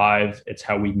survive. It's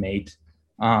how we mate.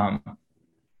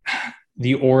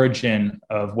 the origin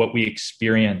of what we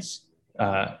experience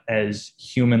as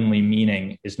humanly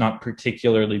meaning is not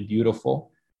particularly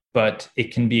beautiful, but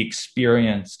it can be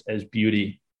experienced as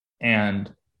beauty,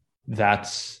 and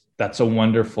that's a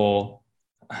wonderful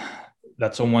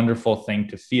thing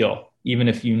to feel. Even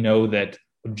if you know that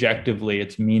objectively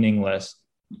it's meaningless,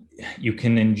 you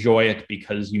can enjoy it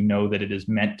because you know that it is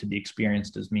meant to be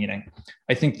experienced as meaning.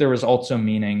 I think there is also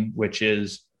meaning which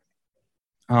is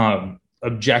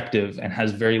objective and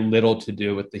has very little to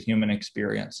do with the human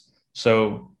experience.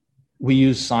 So we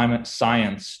use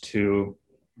science to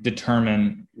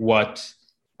determine what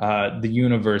the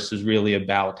universe is really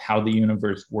about, how the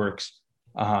universe works,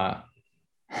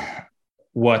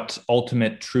 what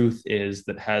ultimate truth is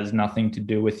that has nothing to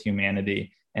do with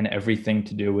humanity and everything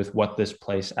to do with what this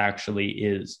place actually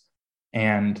is.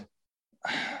 And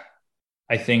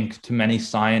I think to many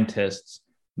scientists,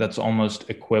 that's almost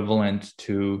equivalent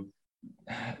to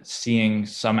seeing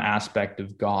some aspect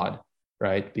of God,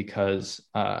 right? Because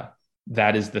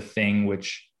that is the thing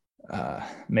which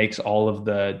makes all of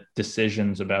the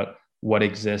decisions about what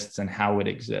exists and how it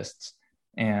exists.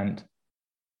 And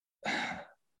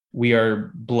we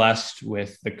are blessed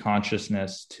with the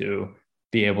consciousness to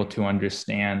be able to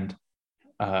understand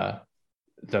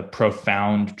the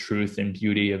profound truth and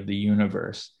beauty of the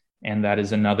universe. And that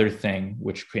is another thing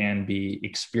which can be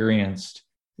experienced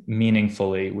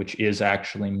meaningfully, which is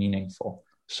actually meaningful.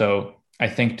 So I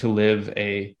think to live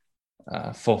a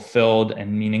fulfilled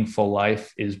and meaningful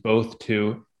life is both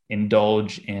to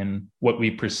indulge in what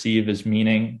we perceive as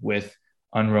meaning with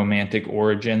unromantic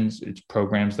origins. It's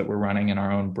programs that we're running in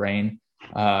our own brain.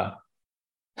 I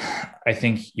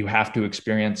think you have to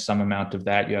experience some amount of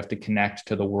that. You have to connect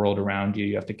to the world around you.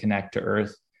 You have to connect to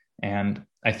Earth. And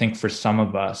I think for some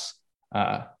of us,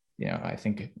 I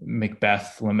think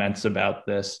Macbeth laments about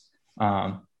this.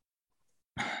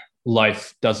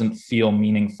 Life doesn't feel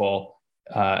meaningful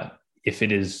if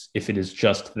it is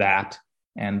just that.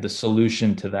 And the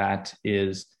solution to that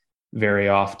is very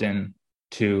often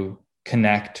to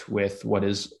connect with what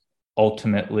is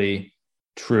ultimately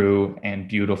true and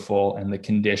beautiful and the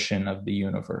condition of the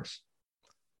universe.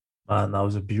 Man, that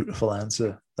was a beautiful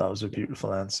answer.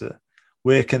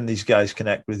 Where can these guys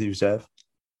connect with you, Zev?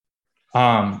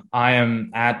 I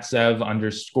am at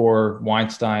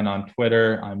Zev_Weinstein on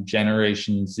Twitter. I'm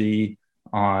Generation Z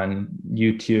on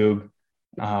YouTube.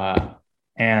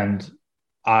 And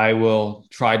I will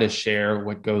try to share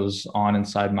what goes on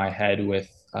inside my head with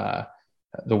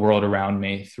the world around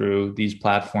me through these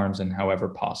platforms and however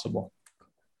possible.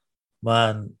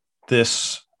 Man,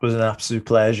 this was an absolute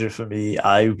pleasure for me.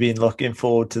 I've been looking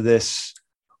forward to this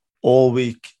all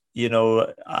week. You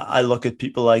know, I look at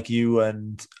people like you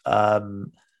and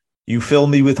you fill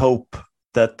me with hope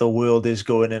that the world is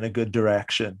going in a good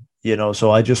direction, you know.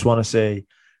 So I just want to say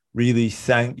really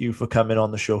thank you for coming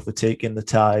on the show, for taking the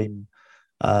time.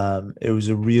 It was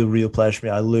a real pleasure for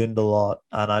me. I learned a lot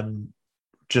and I'm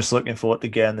just looking forward to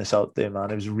getting this out there, man.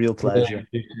 It was a real pleasure. I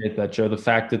appreciate that, Joe. The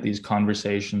fact that these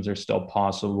conversations are still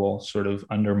possible sort of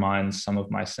undermines some of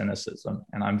my cynicism,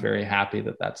 and I'm very happy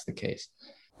that that's the case.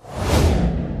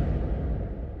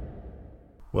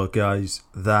 Well, guys,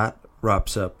 that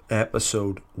wraps up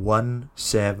episode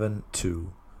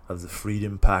 172 of the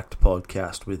Freedom Pact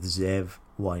podcast with Zev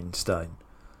Weinstein.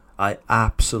 I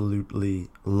absolutely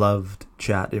loved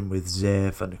chatting with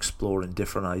Zev and exploring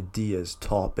different ideas,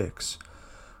 topics,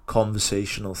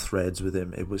 conversational threads with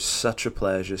him. It was such a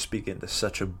pleasure speaking to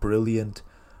such a brilliant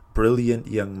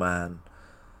young man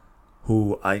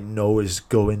who I know is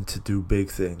going to do big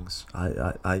things.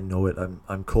 I know it.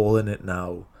 I'm calling it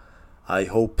now. I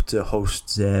hope to host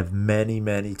Zev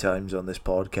many times on this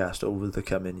podcast over the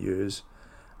coming years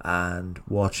and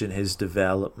watching his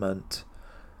development.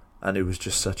 And it was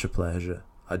just such a pleasure.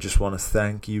 I just want to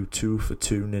thank you too for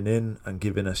tuning in and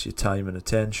giving us your time and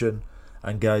attention.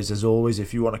 And guys, as always,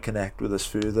 if you want to connect with us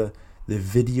further, the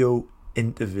video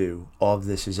interview of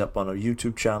this is up on our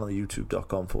YouTube channel,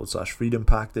 youtube.com/Freedom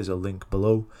Pact. There's a link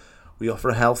below. We offer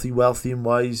a healthy, wealthy and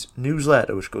wise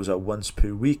newsletter which goes out once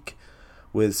per week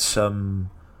with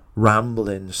some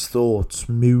ramblings, thoughts,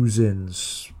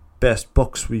 musings, best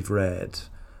books we've read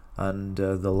and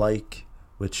the like,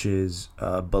 which is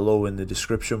below in the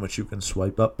description, which you can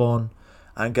swipe up on.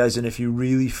 And guys, and if you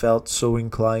really felt so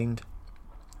inclined,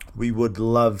 we would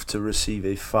love to receive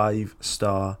a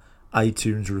 5-star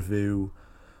iTunes review,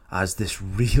 as this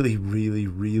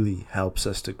really helps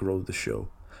us to grow the show.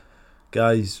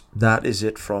 Guys, that is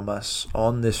it from us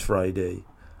on this Friday.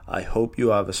 I hope you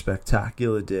have a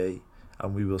spectacular day,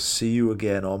 and we will see you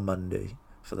again on Monday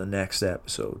for the next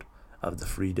episode of the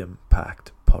Freedom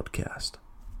Pact podcast.